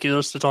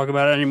ridiculous to talk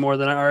about it any more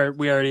than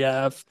we already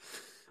have.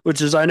 Which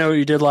is, I know what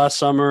you did last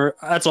summer.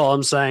 That's all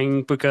I'm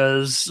saying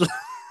because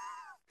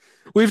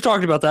we've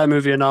talked about that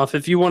movie enough.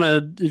 If you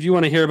want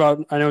to hear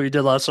about I know what you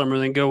did last summer,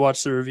 then go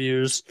watch the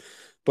reviews.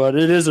 But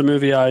it is a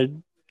movie I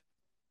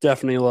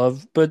definitely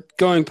love. But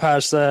going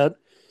past that,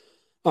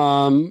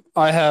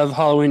 I have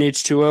Halloween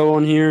H2O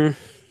on here.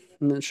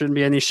 And it shouldn't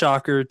be any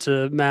shocker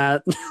to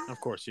Matt Of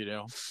course you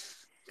do.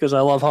 because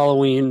I love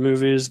Halloween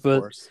movies.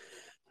 But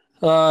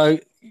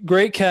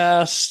great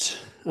cast.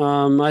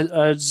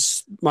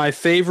 It's my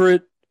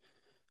favorite.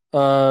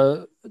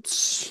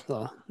 It's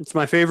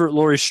my favorite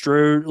Laurie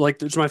Strode.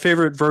 Like it's my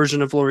favorite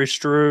version of Laurie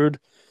Strode.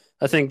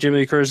 I think Jamie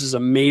Lee Curtis is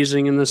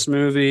amazing in this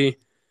movie.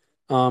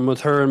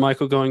 With her and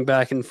Michael going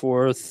back and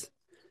forth.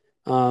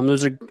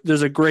 There's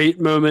a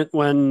great moment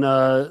when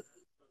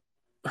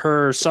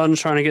her son's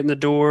trying to get in the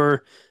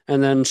door,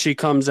 and then she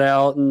comes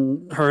out,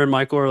 and her and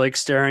Michael are like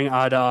staring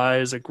eye to eye.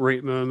 Is a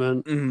great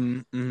moment.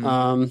 Mm-hmm,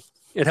 mm-hmm.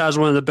 It has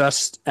one of the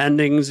best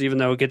endings, even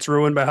though it gets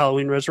ruined by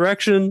Halloween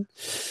Resurrection.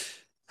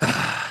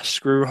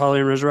 Screw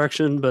Halloween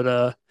Resurrection,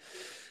 but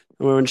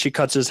when she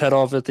cuts his head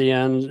off at the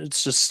end,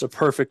 it's just a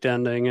perfect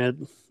ending.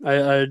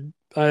 I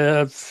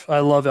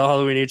love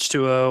Halloween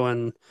H2O,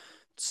 and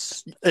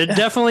it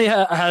definitely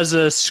has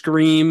a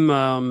Scream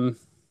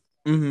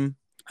Mm-hmm.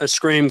 a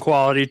Scream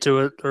quality to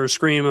it, or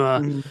Scream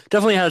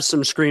definitely has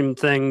some Scream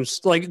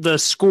things. Like the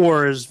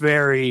score is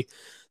very.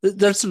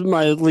 That's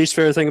my least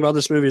favorite thing about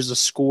this movie is the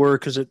score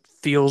because it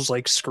feels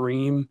like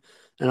Scream,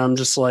 and I'm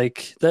just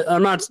like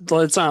I'm not.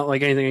 It's not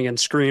like anything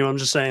against Scream. I'm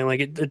just saying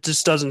like it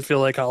just doesn't feel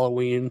like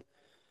Halloween.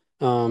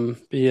 But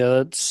yeah,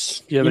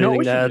 that's. You have You know what anything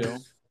we to should add?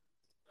 do?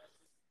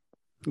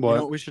 What? You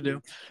know what we should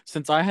do?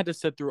 Since I had to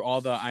sit through all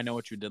the I Know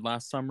What You Did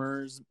Last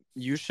Summers,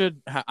 you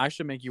should. I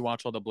should make you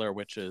watch all the Blair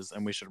Witches,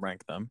 and we should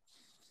rank them.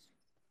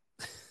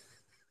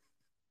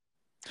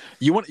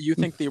 You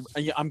think the?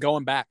 I'm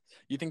going back.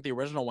 You think the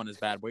original one is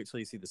bad? Wait till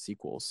you see the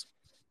sequels.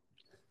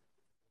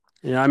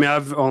 Yeah, I mean,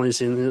 I've only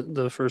seen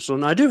the first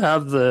one. I do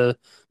have the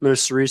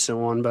most recent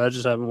one, but I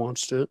just haven't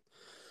watched it.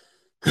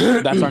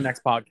 That's our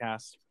next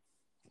podcast.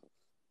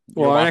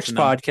 Well, our next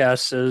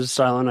podcast is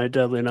Silent Night,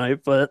 Deadly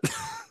Night, but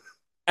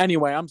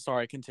anyway, I'm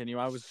sorry. Continue.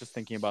 I was just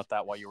thinking about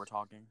that while you were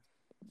talking.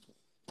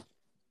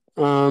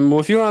 Well,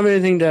 if you don't have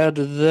anything to add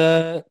to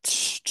that,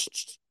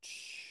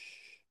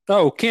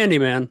 oh,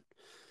 Candyman.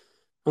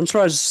 I'm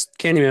surprised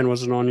Candyman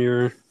wasn't on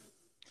your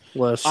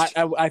list.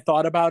 I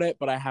thought about it,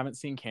 but I haven't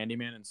seen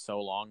Candyman in so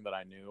long that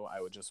I knew I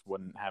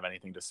wouldn't have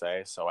anything to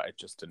say, so I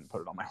just didn't put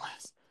it on my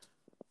list.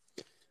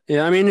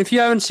 Yeah, I mean, if you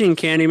haven't seen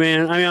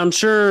Candyman, I mean, I'm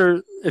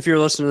sure if you're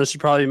listening to this, you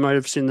probably might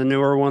have seen the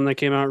newer one that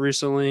came out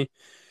recently,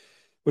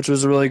 which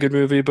was a really good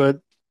movie. But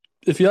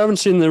if you haven't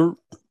seen the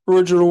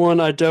original one,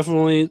 I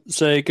definitely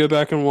say go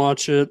back and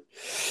watch it.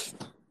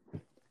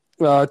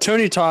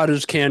 Tony Todd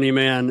as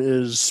Candyman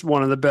is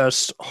one of the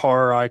best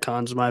horror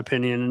icons, in my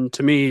opinion. And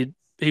to me,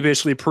 he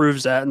basically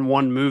proves that in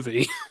one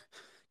movie Hmm.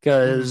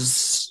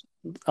 because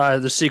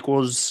the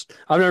sequels,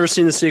 I've never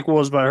seen the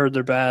sequels, but I heard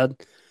they're bad.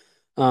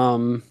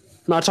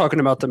 Not talking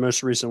about the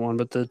most recent one,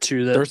 but the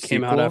two There's that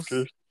came out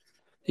after. sequels.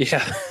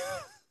 Yeah.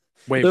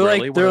 Wait, they're really?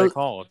 like, What are they they're,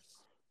 called?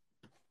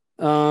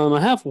 I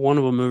have one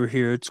of them over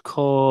here. It's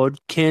called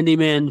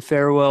Candyman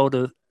Farewell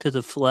to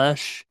the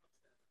Flesh.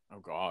 Oh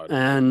God,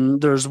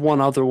 And there's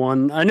one other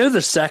one. I know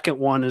the second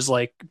one is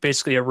like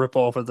basically a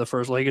ripoff of the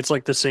first. Like it's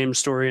like the same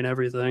story and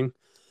everything.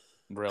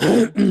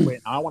 really?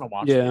 Wait, I want to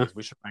watch Yeah. these.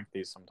 We should rank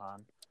these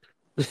sometime.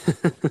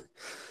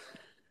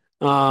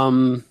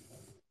 um.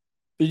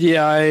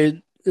 Yeah.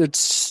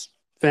 It's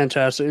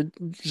fantastic.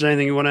 Is there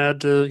anything you want to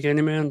add to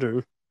Candyman?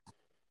 Or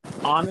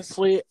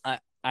Honestly, I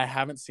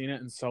haven't seen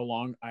it in so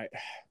long. I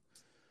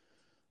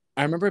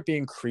remember it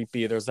being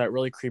creepy. There's that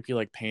really creepy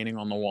like painting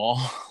on the wall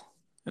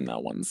in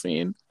that one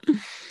scene.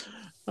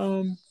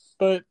 Um,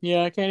 but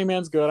yeah,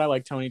 Candyman's good. I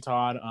like Tony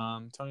Todd.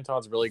 Tony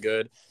Todd's really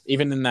good.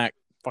 Even in that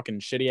fucking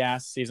shitty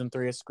ass season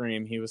 3 of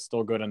Scream, he was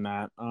still good in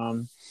that.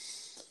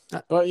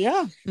 But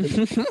yeah,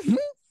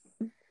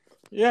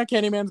 yeah,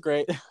 Candyman's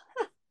great.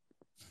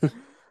 I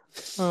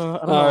don't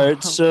all know.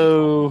 right.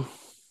 So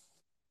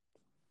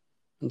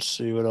let's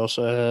see what else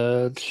I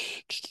had.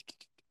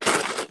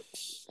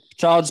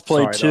 Child's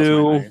Play Sorry, that was my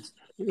 2 night.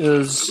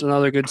 is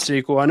another good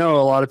sequel. I know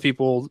a lot of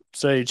people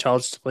say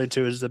Child's Play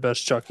 2 is the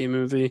best Chucky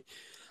movie.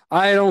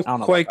 I don't I don't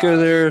know about quite go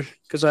that. there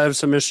because I have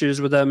some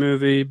issues with that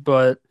movie,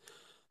 but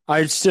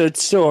it's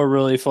still a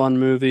really fun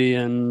movie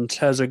and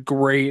has a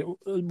great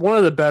one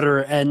of the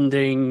better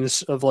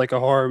endings of like a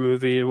horror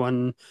movie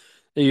when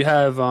you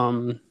have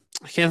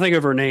I can't think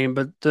of her name,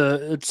 but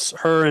it's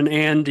her and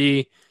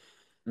Andy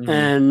Hmm.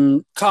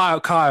 and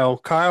Kyle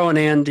and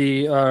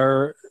Andy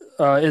are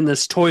in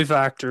this toy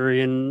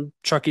factory, and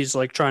Chucky's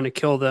like trying to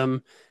kill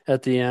them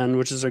at the end,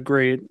 which is a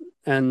great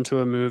end to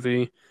a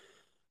movie.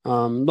 The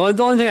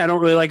only thing I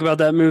don't really like about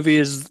that movie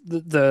is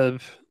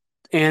the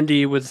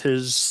Andy with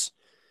his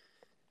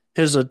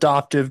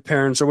adoptive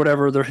parents or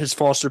whatever they're his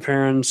foster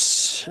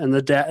parents, and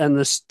the dad and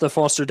the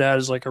foster dad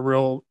is like a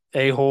real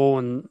a hole,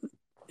 and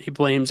he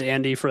blames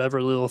Andy for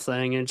every little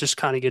thing, and it just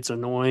kind of gets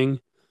annoying.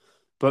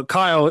 But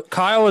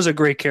Kyle is a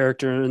great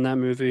character in that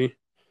movie.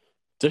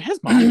 Did his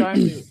mom die at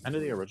the end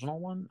of the original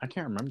one? I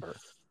can't remember.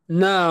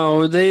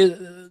 No,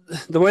 the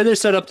way they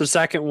set up the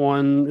second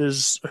one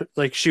is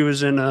like she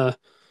was in a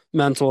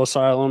mental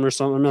asylum or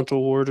something, a mental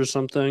ward or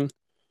something.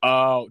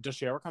 Oh, does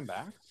she ever come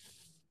back?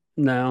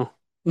 No,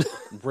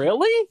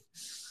 Really?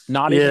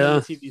 Not even in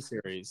the yeah. TV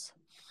series.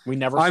 We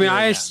never I see mean, her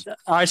again.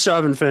 I still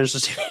haven't finished the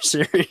TV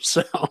series,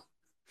 so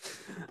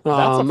That's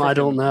a I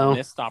don't freaking know.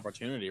 missed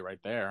opportunity right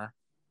there.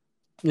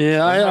 Yeah,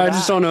 Bring her I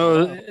just back. don't Straight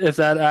know up. if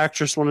that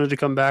actress wanted to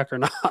come back or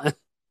not.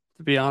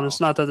 To be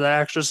honest, Oh, not that the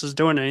actress is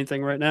doing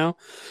anything right now,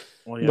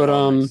 well, yeah, but that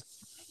would make sense.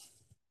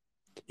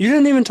 you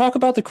didn't even talk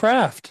about The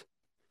Craft.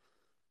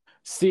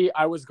 See,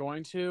 I was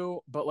going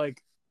to, but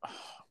like,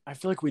 I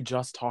feel like we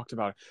just talked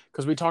about it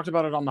because we talked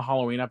about it on the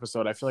Halloween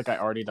episode. I feel like I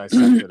already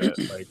dissected it.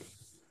 Like,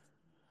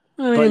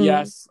 I but mean,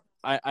 yes,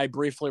 I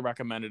briefly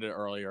recommended it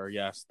earlier.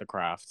 Yes, The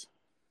Craft.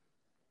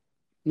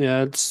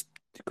 yeah, it's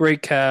a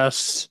great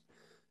cast.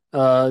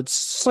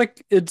 It's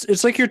like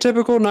it's like your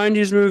typical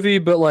 '90s movie,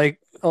 but like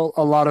a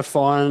lot of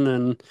fun,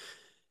 and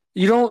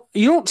you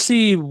don't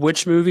see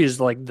witch movies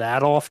like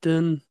that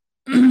often,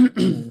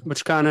 Mhm.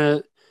 which kind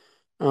of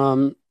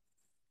um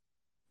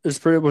was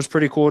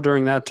pretty cool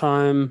during that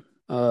time.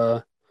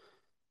 What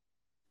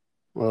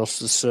else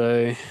to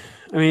say?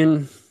 I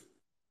mean,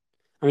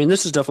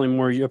 this is definitely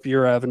more up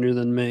your avenue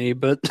than me,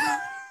 but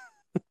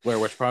Blair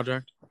Witch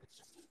Project.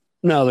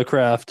 no, The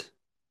Craft.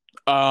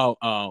 Oh,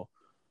 oh,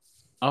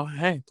 oh.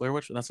 Hey, Blair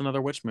Witch. That's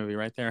another witch movie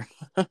right there.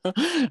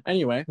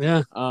 Anyway,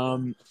 Yeah,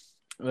 um,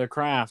 The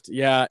Craft.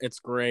 Yeah, it's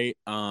great.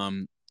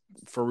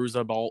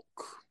 Feruza Balk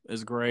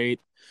is great.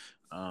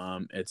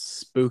 It's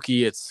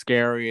spooky, it's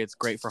scary, it's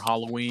great for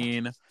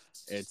Halloween.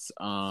 It's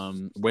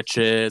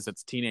witches,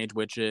 it's teenage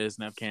witches.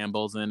 Nev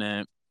Campbell's in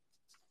it.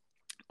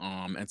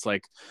 It's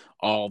like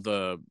all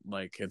the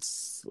like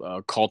it's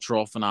a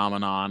cultural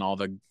phenomenon. All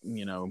the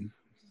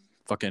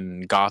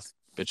fucking goth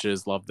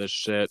bitches love this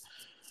shit.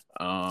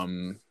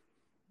 Um,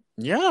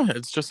 yeah,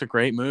 it's just a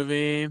great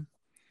movie.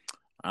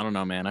 I don't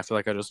know, man. I feel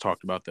like I just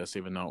talked about this,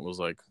 even though it was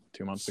like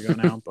 2 months ago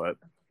now. But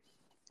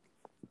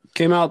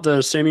came out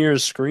the same year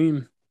as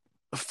Scream.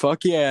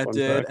 fuck yeah, it Fun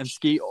did. And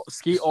fact.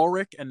 Ski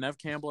Ulrich and Nev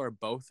Campbell are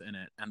both in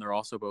it, and they're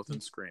also both in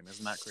Scream.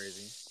 Isn't that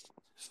crazy?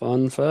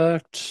 Fun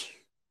fact.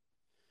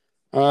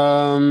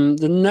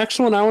 The next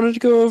one I wanted to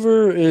go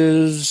over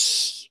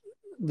is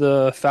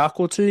The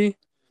Faculty.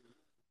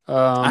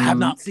 I have Um,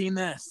 not seen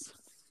this.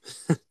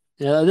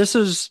 yeah, this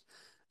is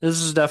This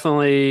is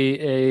definitely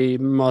a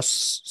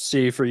must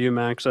see for you,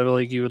 Max. I feel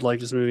like you would like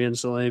this movie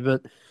instantly.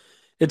 But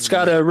it's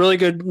got Mm. a really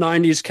good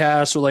 '90s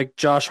cast with like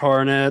Josh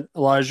Hartnett,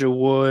 Elijah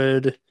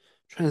Wood. I'm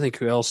trying to think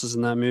who else is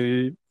in that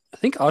movie. I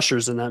think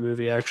Usher's in that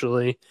movie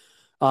actually.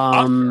 Usher?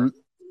 Um,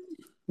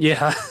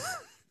 yeah,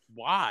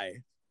 Why?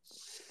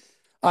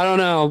 I don't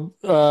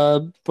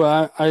know,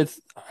 but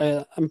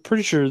I'm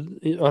pretty sure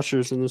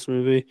Usher's in this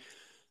movie.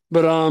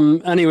 But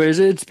anyways,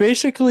 it's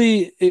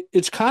basically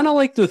it's kind of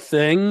like The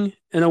Thing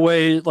in a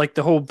way, like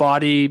the whole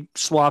body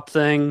swap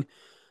thing.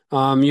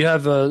 You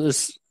have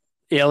this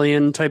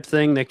alien type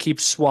thing that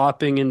keeps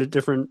swapping into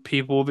different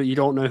people, but you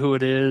don't know who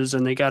it is,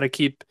 and they got to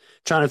keep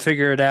trying to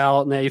figure it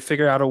out, and they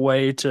figure out a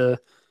way to.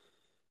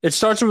 It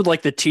starts with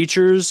like the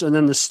teachers and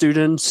then the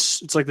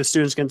students. It's like the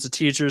students against the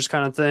teachers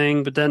kind of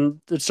thing, but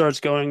then it starts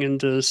going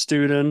into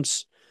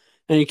students,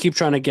 and you keep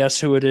trying to guess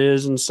who it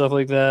is and stuff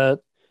like that.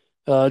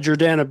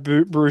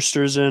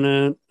 Brewster's in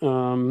it.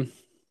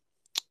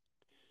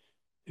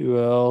 Who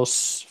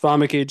else?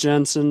 Famke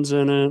Jensen's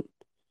in it.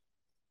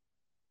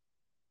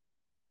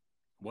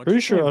 What'd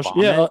Pretty you say?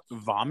 sure. Yeah,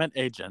 Vomit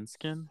A.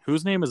 Jenskin?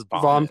 Whose name is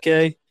Vomit?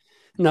 Vomke.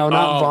 No,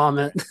 not Oh,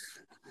 Vomit. okay.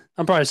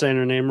 I'm probably saying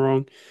her name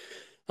wrong.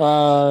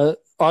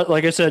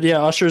 Like I said,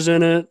 yeah, Usher's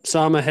in it.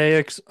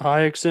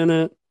 Hayek's in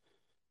it.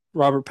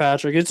 Robert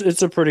Patrick.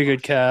 It's a pretty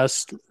good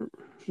cast.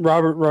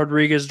 Robert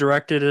Rodriguez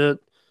directed it,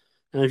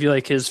 and if you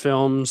like his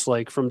films,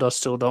 like From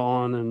Dusk Till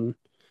Dawn, and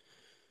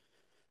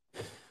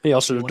he Do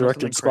also you want to know something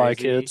directed Spy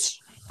crazy?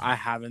 Kids. I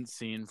haven't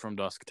seen From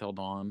Dusk Till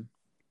Dawn.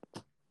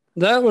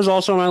 That was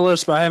also on my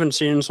list, but I haven't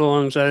seen it so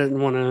long, so I didn't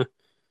want to,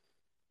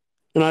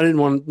 and I didn't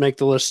want to make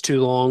the list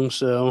too long.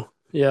 So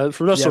yeah,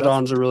 From Dusk Yeah, Till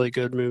Dawn's a really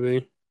good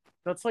movie.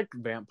 that's like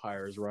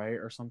vampires, right,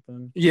 or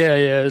something. Yeah,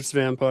 it's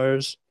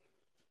vampires.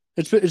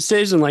 It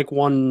stays in like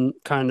one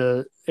kind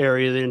of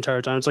area the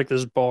entire time. It's like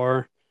this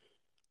bar.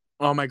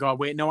 Oh my god!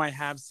 Wait, no, I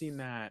have seen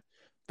that.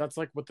 That's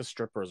like with the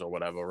strippers or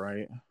whatever,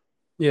 right?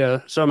 Yeah,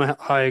 some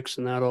Hayek's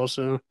in that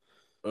also.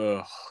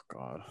 Ugh,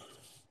 God,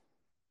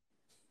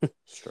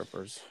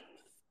 strippers.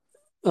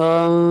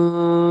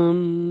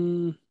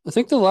 I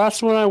think the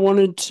last one I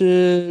wanted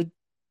to,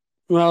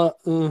 well,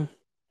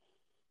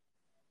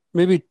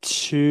 maybe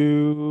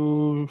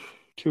two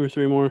or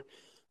three more.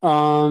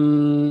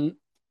 Um,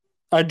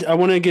 I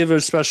want to give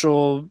a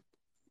special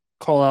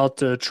call out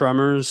to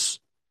Tremors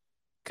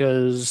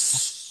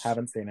because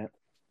Haven't seen it.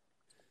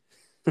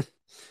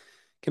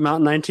 came out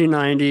in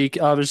 1990.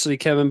 Obviously,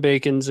 Kevin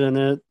Bacon's in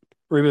it.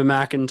 Reba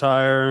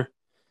McEntire.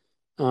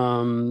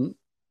 Um,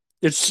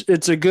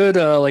 it's a good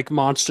like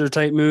monster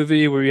type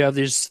movie where you have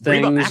these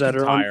Reba things that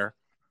are on. McEntire.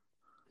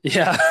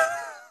 Yeah,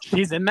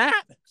 She's in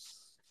that.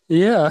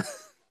 yeah.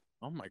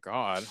 Oh my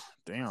god!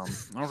 Damn.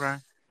 Okay.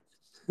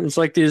 It's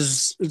like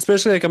these. It's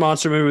basically like a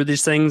monster movie with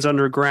these things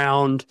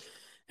underground,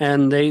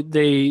 and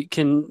they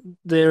can.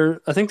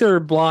 They're I think they're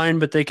blind,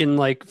 but they can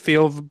like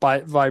feel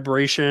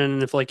vibration.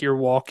 And if like you're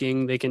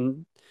walking, they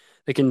can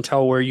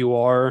tell where you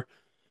are.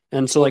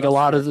 And so Oh, like a that's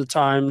lot of scary. the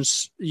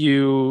times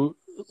you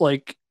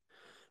like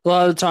a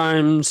lot of the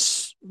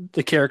times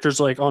the characters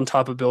like on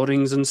top of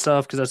buildings and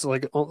stuff because that's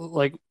like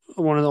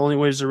one of the only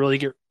ways to really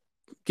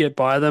get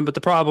by them. But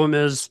the problem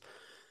is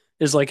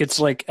like it's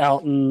like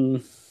out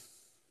in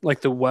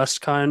like the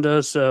west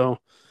kinda, so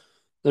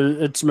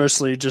it's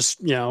mostly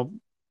just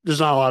there's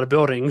not a lot of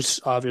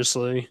buildings,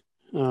 obviously.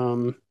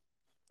 Um,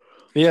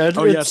 yeah,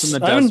 Oh yeah, it's in it's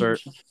the I haven't.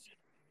 desert.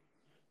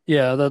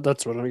 Yeah,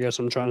 that's what I guess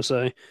I'm trying to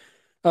say.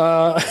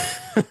 Uh,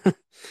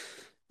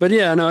 but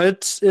yeah, no,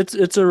 it's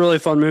a really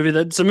fun movie.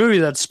 It's a movie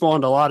that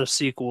spawned a lot of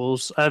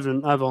sequels. I've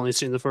only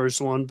seen the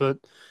first one, but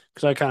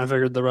because I kind of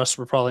figured the rest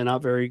were probably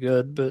not very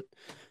good. But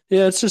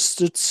yeah, it's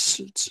just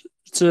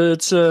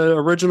it's a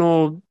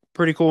original,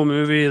 pretty cool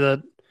movie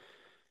that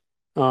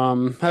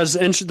has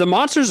the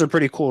monsters are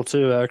pretty cool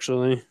too,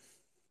 actually.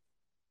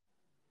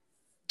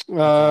 That's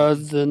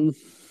awesome. The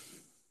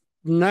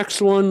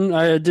next one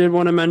I did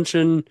want to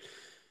mention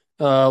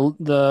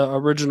the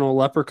original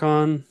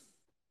Leprechaun.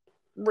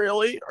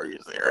 Really? Are you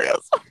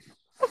serious?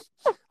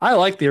 I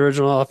like the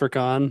original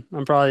Leprechaun.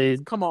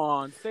 Come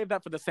on, save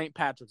that for the St.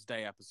 Patrick's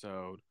Day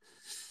episode.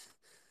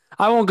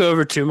 I won't go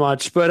over too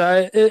much,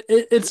 but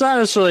it's not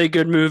necessarily a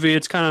good movie.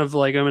 It's kind of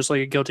like almost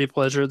like a guilty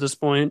pleasure at this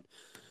point.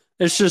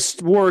 It's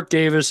just Warwick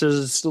Davis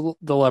is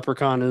the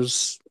Leprechaun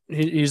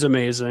he's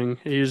amazing.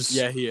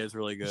 Yeah, he is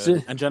really He's-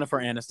 good. And Jennifer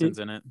Aniston's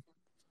in it.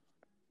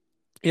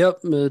 yep.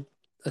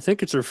 I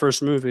think it's her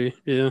first movie.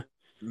 Yeah.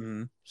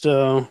 Mm-hmm.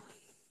 So,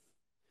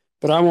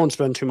 but I won't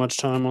spend too much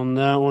time on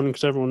that one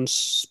because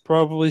everyone's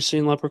probably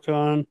seen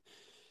Leprechaun.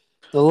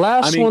 The I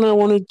last mean, one I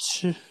wanted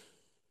to.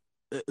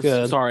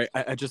 Good. sorry,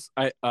 I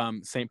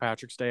St.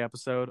 Patrick's Day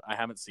episode. I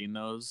haven't seen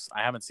those.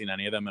 I haven't seen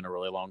any of them in a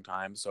really long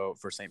time. So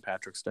for St.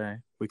 Patrick's Day,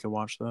 we can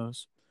watch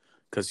those.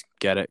 Cause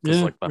get it? Cause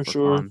Yeah, like for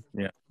sure. Leprechaun,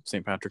 yeah,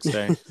 St. Patrick's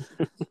Day.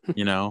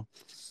 You know.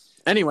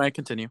 Anyway,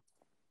 continue.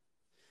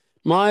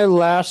 My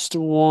last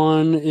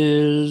one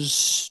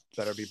is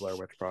Better be Blair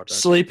Witch Project.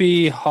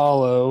 Sleepy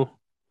Hollow,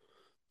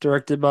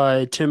 directed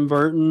by Tim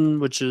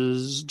Burton, which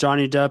is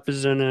Johnny Depp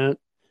is in it.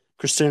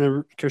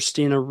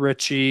 Christina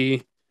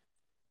Ricci.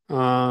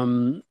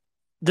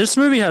 This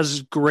movie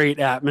has great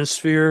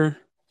atmosphere,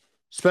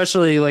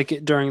 especially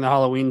like during the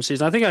Halloween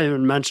season. I think I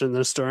even mentioned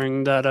this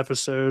during that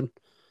episode.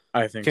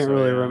 I think Can't so,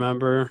 really yeah.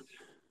 remember.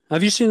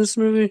 Have you seen this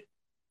movie?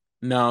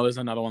 No, there's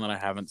another one that I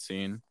haven't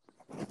seen.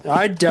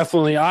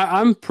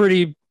 I'm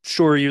pretty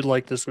sure you'd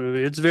like this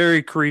movie. It's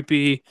very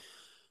creepy.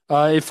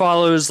 It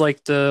follows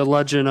like the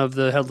legend of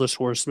the Headless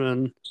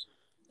Horseman,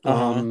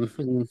 and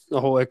the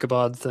whole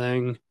Ichabod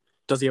thing.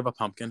 Does he have a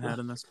pumpkin head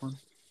in this one?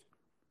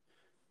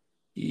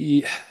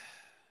 Yeah,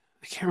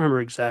 I can't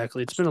remember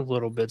exactly. It's been a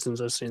little bit since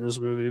I've seen this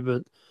movie,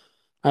 but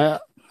I,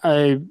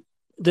 I,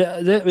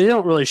 they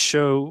don't really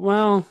show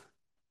well,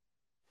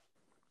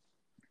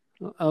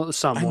 I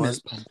somewhat. miss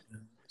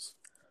pumpkins.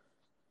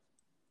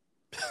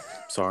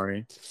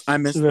 Sorry. I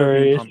miss there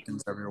being Very.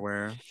 pumpkins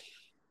everywhere.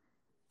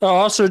 I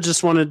also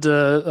just wanted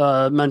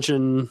to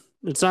mention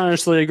it's not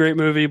necessarily a great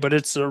movie, but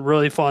it's a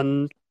really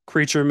fun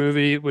creature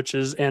movie, which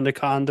is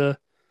Anaconda.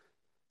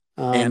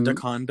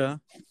 Anaconda?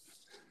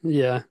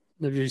 Yeah.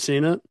 Have you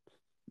seen it?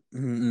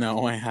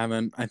 No, I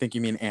haven't. I think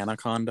you mean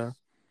anaconda.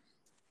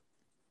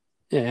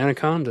 Yeah,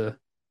 Anaconda.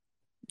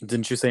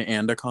 Didn't you say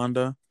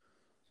anaconda?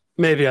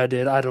 Maybe I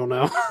did. I don't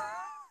know.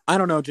 I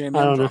don't know, Jamie.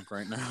 I I'm don't know. drunk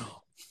right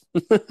now.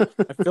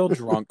 I feel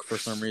drunk for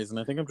some reason.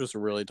 I think I'm just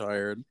really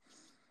tired.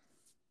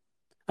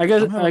 I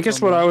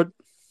guess what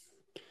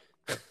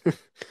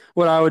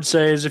I would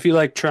say is if you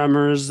like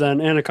Tremors,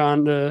 then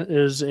Anaconda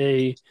is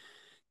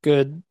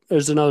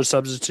another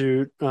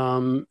substitute.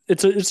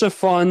 It's a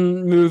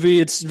fun movie.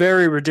 It's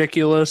very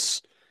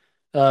ridiculous.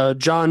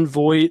 John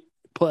Voight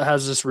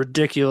has this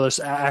ridiculous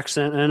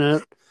accent in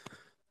it,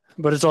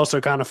 but it's also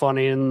kind of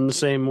funny in the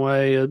same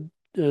way.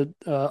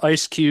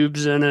 Ice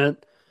Cube's in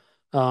it.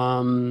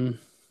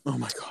 Oh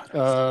my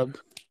god.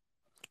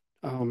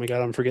 Oh my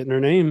god, I'm forgetting her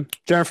name.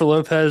 Jennifer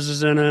Lopez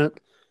is in it.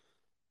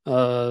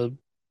 Yeah,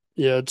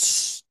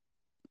 it's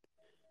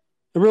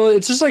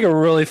just like a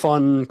really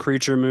fun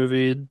creature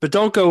movie, but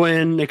don't go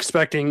in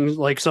expecting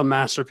like some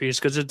masterpiece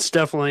because it's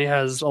definitely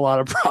has a lot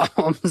of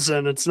problems,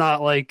 and it's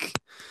not like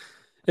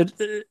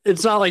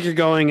it's not like you're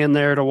going in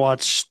there to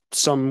watch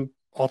some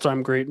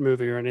all-time great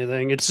movie or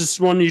anything. It's just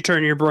one you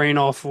turn your brain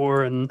off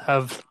for and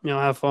have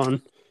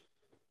fun.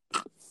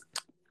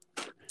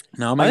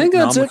 Now I think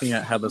that's I'm it. looking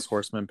at Headless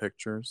Horseman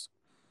pictures.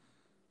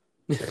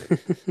 I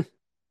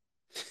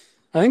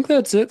think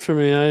that's it for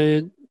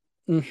me.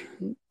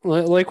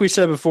 Like we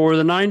said before,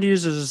 the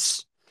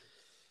 90's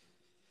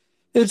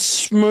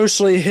it's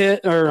mostly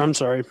hit, or I'm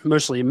sorry,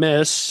 mostly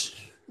miss.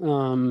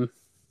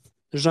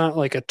 There's not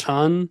like a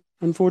ton,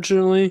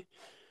 unfortunately.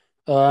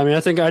 I mean,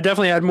 I think I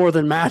definitely had more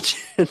than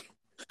Match.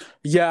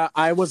 Yeah,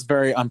 I was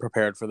very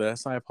unprepared for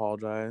this. I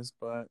apologize,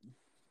 but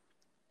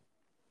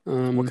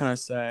what can I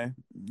say?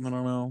 I don't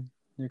know.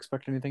 You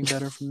expect anything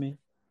better from me?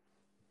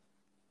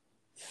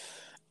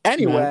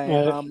 Anyway,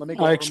 let me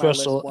go over my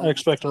list one I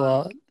expect a more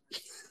lot. time.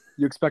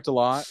 You expect a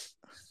lot?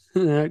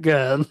 Yeah,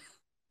 good.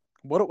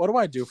 What do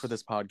I do for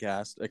this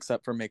podcast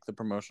except for make the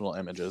promotional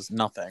images?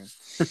 Nothing.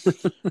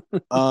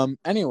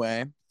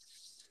 Anyway,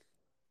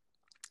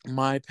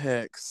 my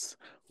picks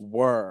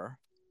were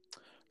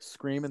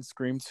Scream and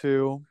Scream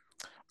 2,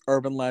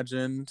 Urban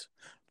Legend,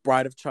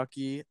 Bride of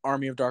Chucky,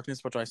 Army of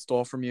Darkness, which I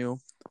stole from you,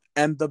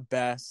 and the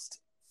best,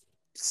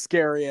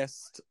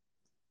 scariest,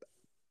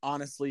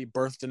 honestly,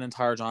 birthed an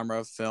entire genre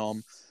of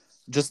film.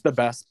 Just the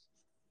best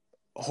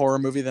horror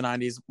movie of the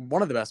 90's,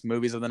 one of the best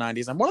movies of the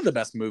 90's, and one of the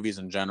best movies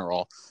in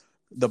general,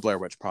 The Blair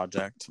Witch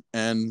Project.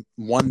 And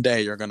one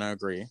day you're going to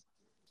agree.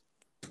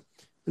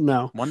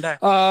 No. One day.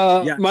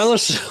 Yes. My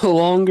list is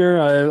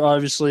longer. I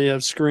obviously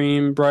have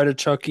Scream, Bride of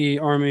Chucky,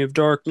 Army of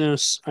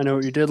Darkness, I Know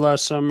What You Did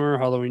Last Summer,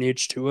 Halloween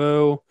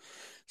H2O,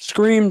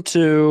 Scream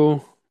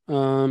 2,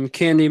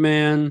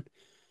 Candyman,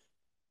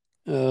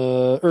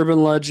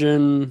 Urban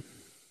Legend,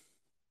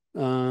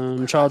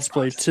 Child's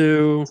Play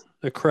 2,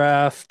 The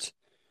Craft,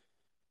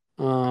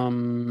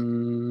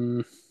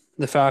 The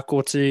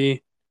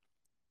Faculty,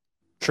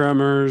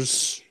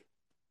 Tremors,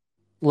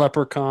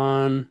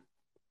 Leprechaun.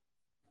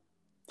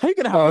 How are you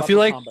gonna have Leprechaun, if you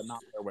like, but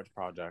not Blair Witch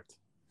Project?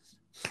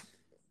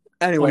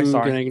 Anyway, I'm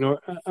gonna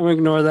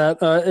ignore that.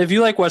 If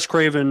you like Wes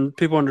Craven,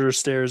 People Under the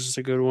Stairs is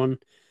a good one.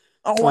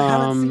 Oh, I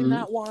haven't seen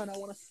that one. I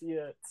want to see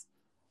it.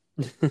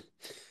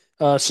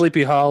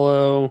 Sleepy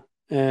Hollow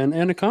and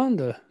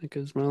Anaconda, I think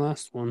is my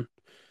last one.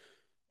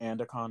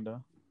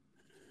 Anaconda.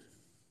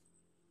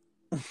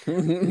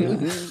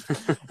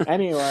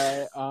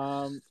 Anyway,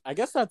 I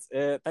guess that's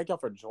it. Thank y'all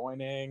for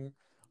joining.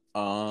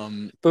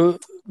 But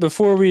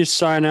before we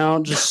sign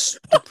out, just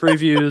to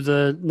preview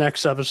the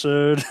next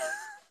episode.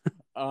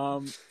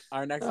 Our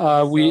next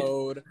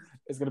episode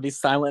is going to be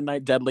Silent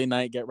Night, Deadly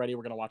Night. Get ready.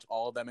 We're going to watch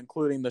all of them,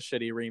 including the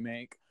shitty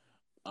remake.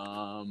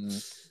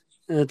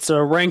 It's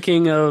a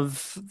ranking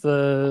of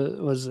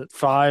was it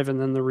 5 and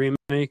then the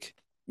remake?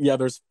 Yeah,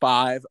 there's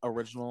 5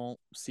 original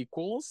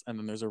sequels and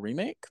then there's a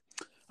remake.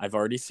 I've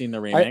already seen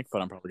the remake,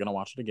 but I'm probably going to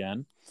watch it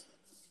again.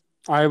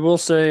 I will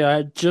say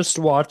I just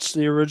watched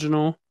the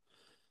original.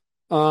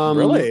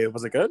 Really?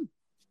 Was it good?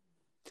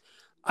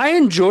 I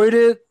enjoyed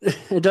it.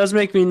 It does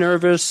make me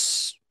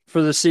nervous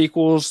for the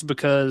sequels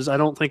because I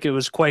don't think it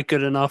was quite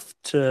good enough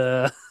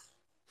to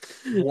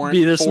Warrant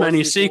be this four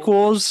many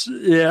sequels.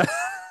 sequels. Yeah,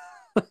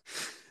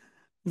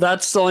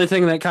 that's the only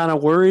thing that kind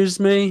of worries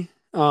me.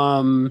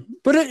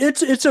 But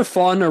it's a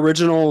fun,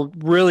 original,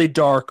 really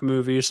dark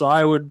movie, so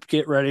I would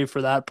get ready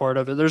for that part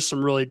of it. There's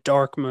some really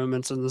dark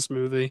moments in this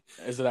movie.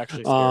 Is it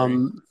actually scary?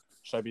 Um,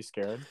 Should I be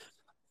scared?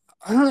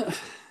 I don't,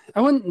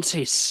 I wouldn't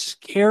say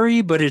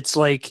scary, but it's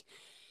like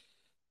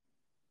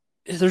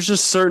there's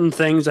just certain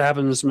things that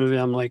happen in this movie.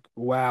 I'm like,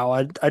 wow,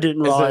 I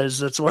didn't Is it? realize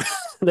that's where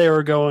they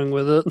were going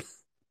with it.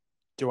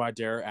 Do I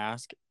dare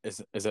ask?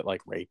 Is it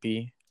like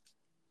rapey?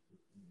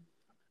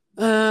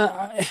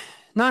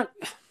 Not.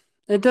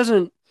 It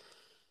doesn't.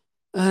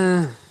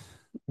 Uh,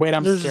 Wait,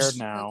 I'm scared there's.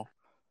 now.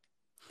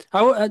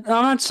 I'm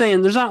not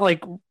saying there's not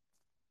like.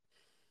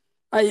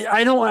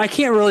 I don't. I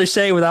can't really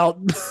say without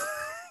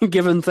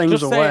giving things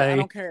Just say it. I away.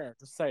 don't care.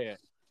 Just say it.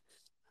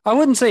 I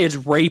wouldn't say it's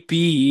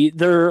rapey.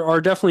 There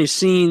are definitely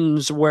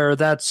scenes where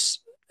that's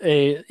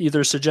a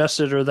either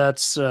suggested or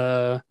that's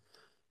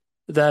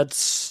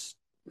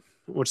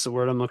what's the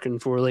word I'm looking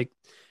for? Like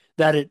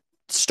that it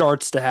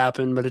starts to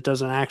happen, but it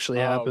doesn't actually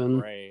Oh, happen.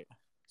 great.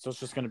 So it's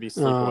just gonna be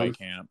sleepaway Um,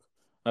 camp.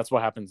 That's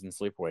what happens in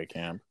sleepaway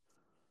camp.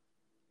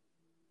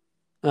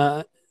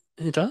 uh,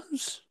 it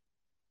does.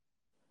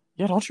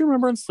 Yeah, don't you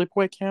remember in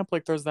sleepaway camp?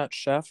 Like, there's that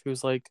chef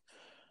who's like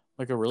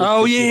a really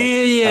Oh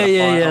creepy like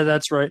yeah. pedophile,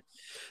 That's right. and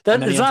That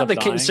then he it's ends not up the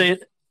dying. same.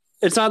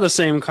 It's not the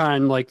same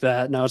kind like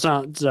that. No, it's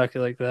not exactly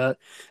like that.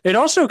 It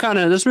also kind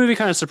of this movie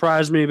kind of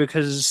surprised me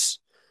because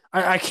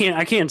I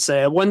can't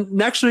say it. When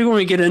next week when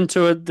we get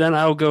into it, then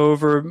I'll go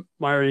over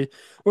my.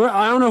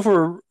 I don't know if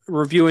we're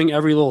reviewing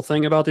every little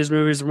thing about these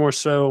movies, more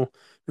so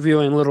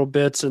reviewing little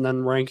bits and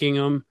then ranking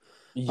them.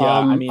 Yeah,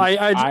 I mean,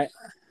 I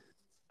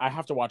I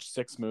have to watch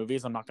 6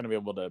 movies. I'm not gonna be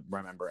able to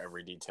remember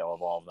every detail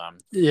of all of them.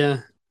 yeah.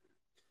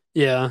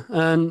 Yeah,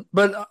 and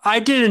but I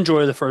did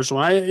enjoy the first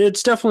one.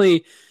 It's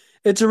definitely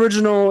it's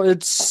original.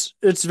 It's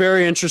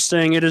very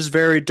interesting. It is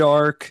very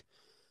dark.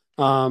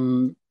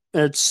 Um,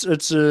 it's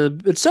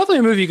definitely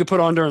a movie you could put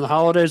on during the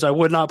holidays. I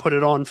would not put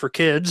it on for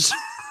kids.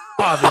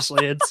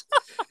 Obviously,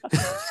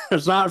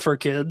 it's not for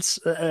kids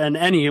in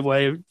any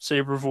way,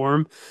 shape, or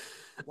form.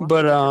 Watch it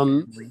But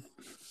with your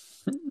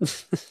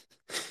family.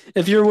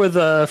 if you're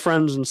with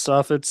friends and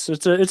stuff, it's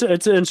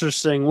an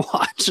interesting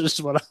watch.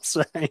 Is what I'm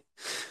saying.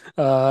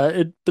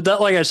 But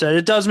that, like I said,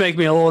 it does make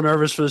me a little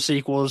nervous for the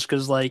sequels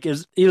because, like,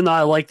 even though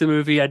I like the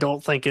movie, I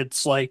don't think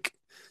it's like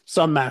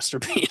some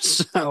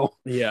masterpiece. So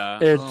Yeah.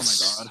 Oh my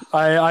it's, god.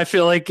 I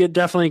feel like it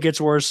definitely gets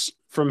worse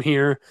from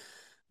here.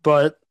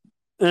 But,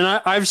 and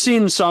I've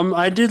seen some,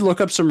 I did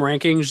look up some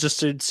rankings just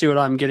to see what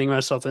I'm getting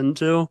myself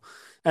into.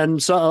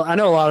 And so I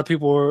know a lot of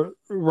people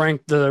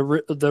rank the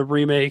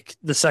remake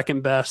the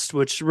second best,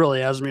 which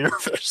really has me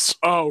nervous.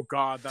 Oh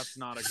god, that's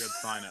not a good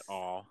sign at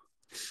all.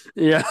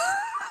 Yeah.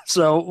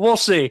 So we'll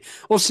see.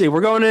 We'll see. We're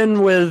going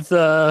in with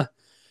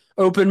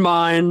open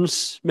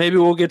minds. Maybe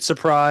we'll get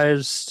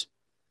surprised.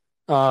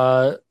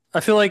 I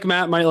feel like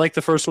Matt might like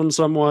the first one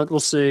somewhat. We'll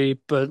see.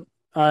 But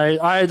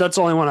I that's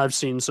the only one I've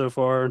seen so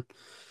far. If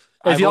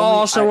I've y'all only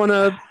also want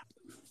to,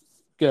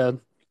 good.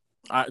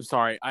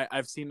 sorry,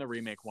 I've seen the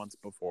remake once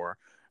before.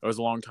 It was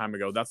a long time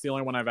ago. That's the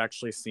only one I've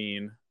actually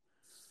seen,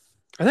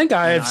 I think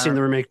I and have seen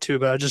the remake too,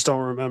 but I just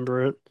don't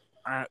remember it.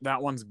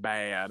 that one's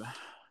bad.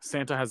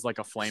 Santa has like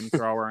a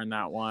flamethrower in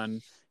that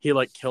one. He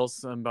like kills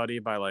somebody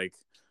by like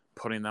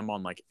putting them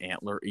on like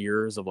antler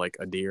ears of like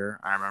a deer.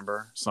 I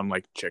remember some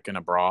like chick in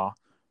a bra.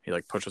 He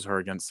like pushes her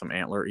against some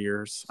antler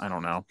ears. I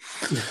don't know.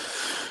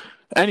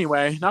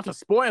 Anyway, not to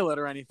spoil it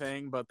or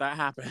anything, but that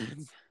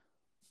happens.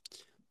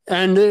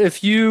 And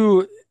if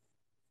you,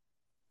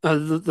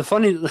 the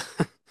funny,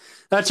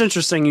 that's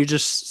interesting. You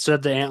just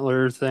said the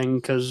antler thing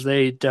because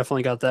they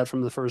definitely got that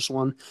from the first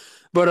one.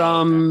 But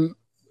Oh, okay.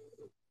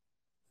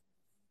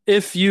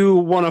 if you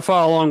want to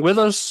follow along with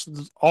us,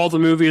 all the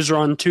movies are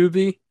on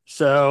Tubi.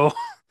 So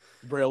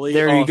Really?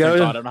 there you Oh, thank go.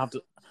 God. I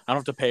don't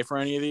have to pay for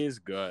any of these.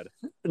 Good.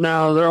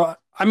 Now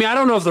I mean, I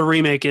don't know if the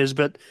remake is,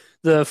 but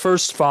the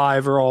first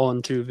five are all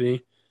on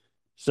Tubi.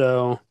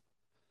 So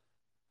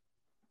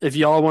if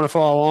y'all want to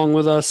follow along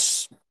with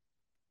us,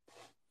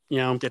 Get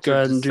go your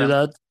ahead and do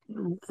December.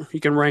 that. You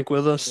can rank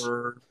with us.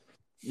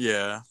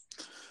 Yeah.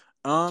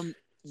 Um.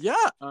 Yeah.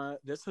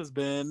 This has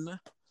been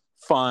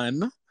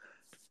fun.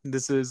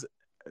 This is.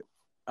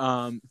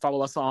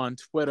 Follow us on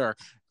Twitter,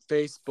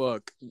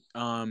 Facebook,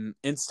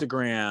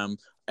 Instagram.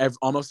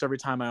 Almost every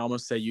time I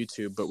almost say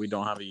YouTube, but we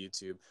don't have a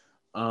YouTube.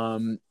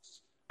 Um.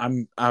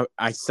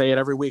 I say it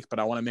every week, but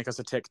I want to make us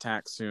a Tic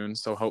Tac soon.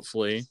 So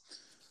hopefully.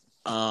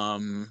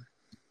 I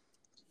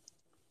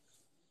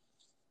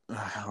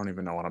don't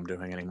even know what I'm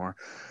doing anymore.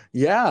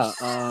 Yeah.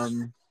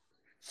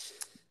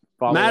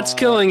 Follow Matt's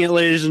killing it,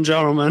 ladies and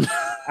gentlemen.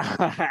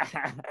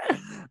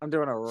 I'm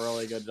doing a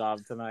really good job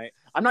tonight.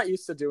 I'm not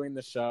used to doing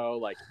the show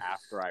like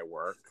after I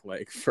work,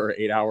 like for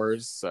 8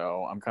 hours,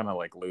 so I'm kind of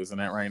like losing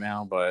it right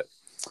now. But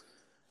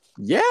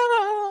yeah,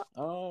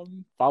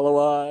 follow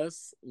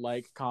us,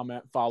 like,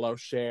 comment, follow,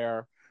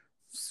 share.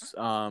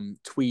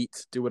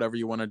 tweet, do whatever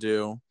you want to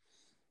do.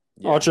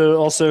 Yeah.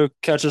 Also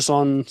catch us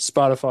on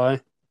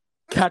Spotify.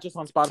 Catch us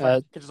on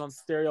Spotify. Catch us on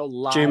Stereo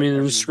live. Jamie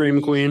and the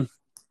Scream Queen.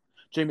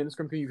 Jamie and the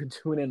Scream Queen. You can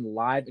tune in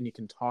live and you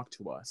can talk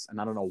to us. And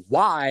I don't know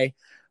why.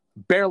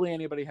 Barely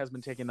anybody has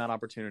been taking that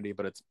opportunity,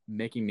 but it's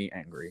making me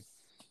angry.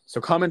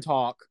 So come and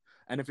talk.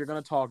 And if you're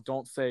going to talk,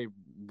 don't say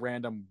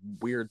random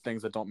weird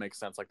things that don't make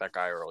sense like that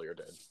guy earlier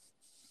did.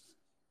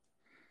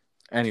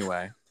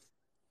 Anyway.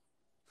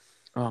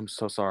 Oh, I'm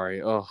so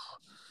sorry. Oh.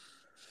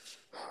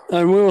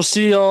 And we will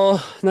see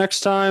y'all next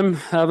time.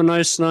 Have a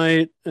nice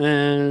night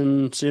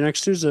and see you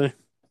next Tuesday.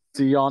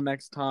 See y'all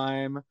next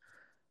time.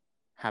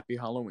 Happy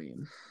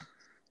Halloween.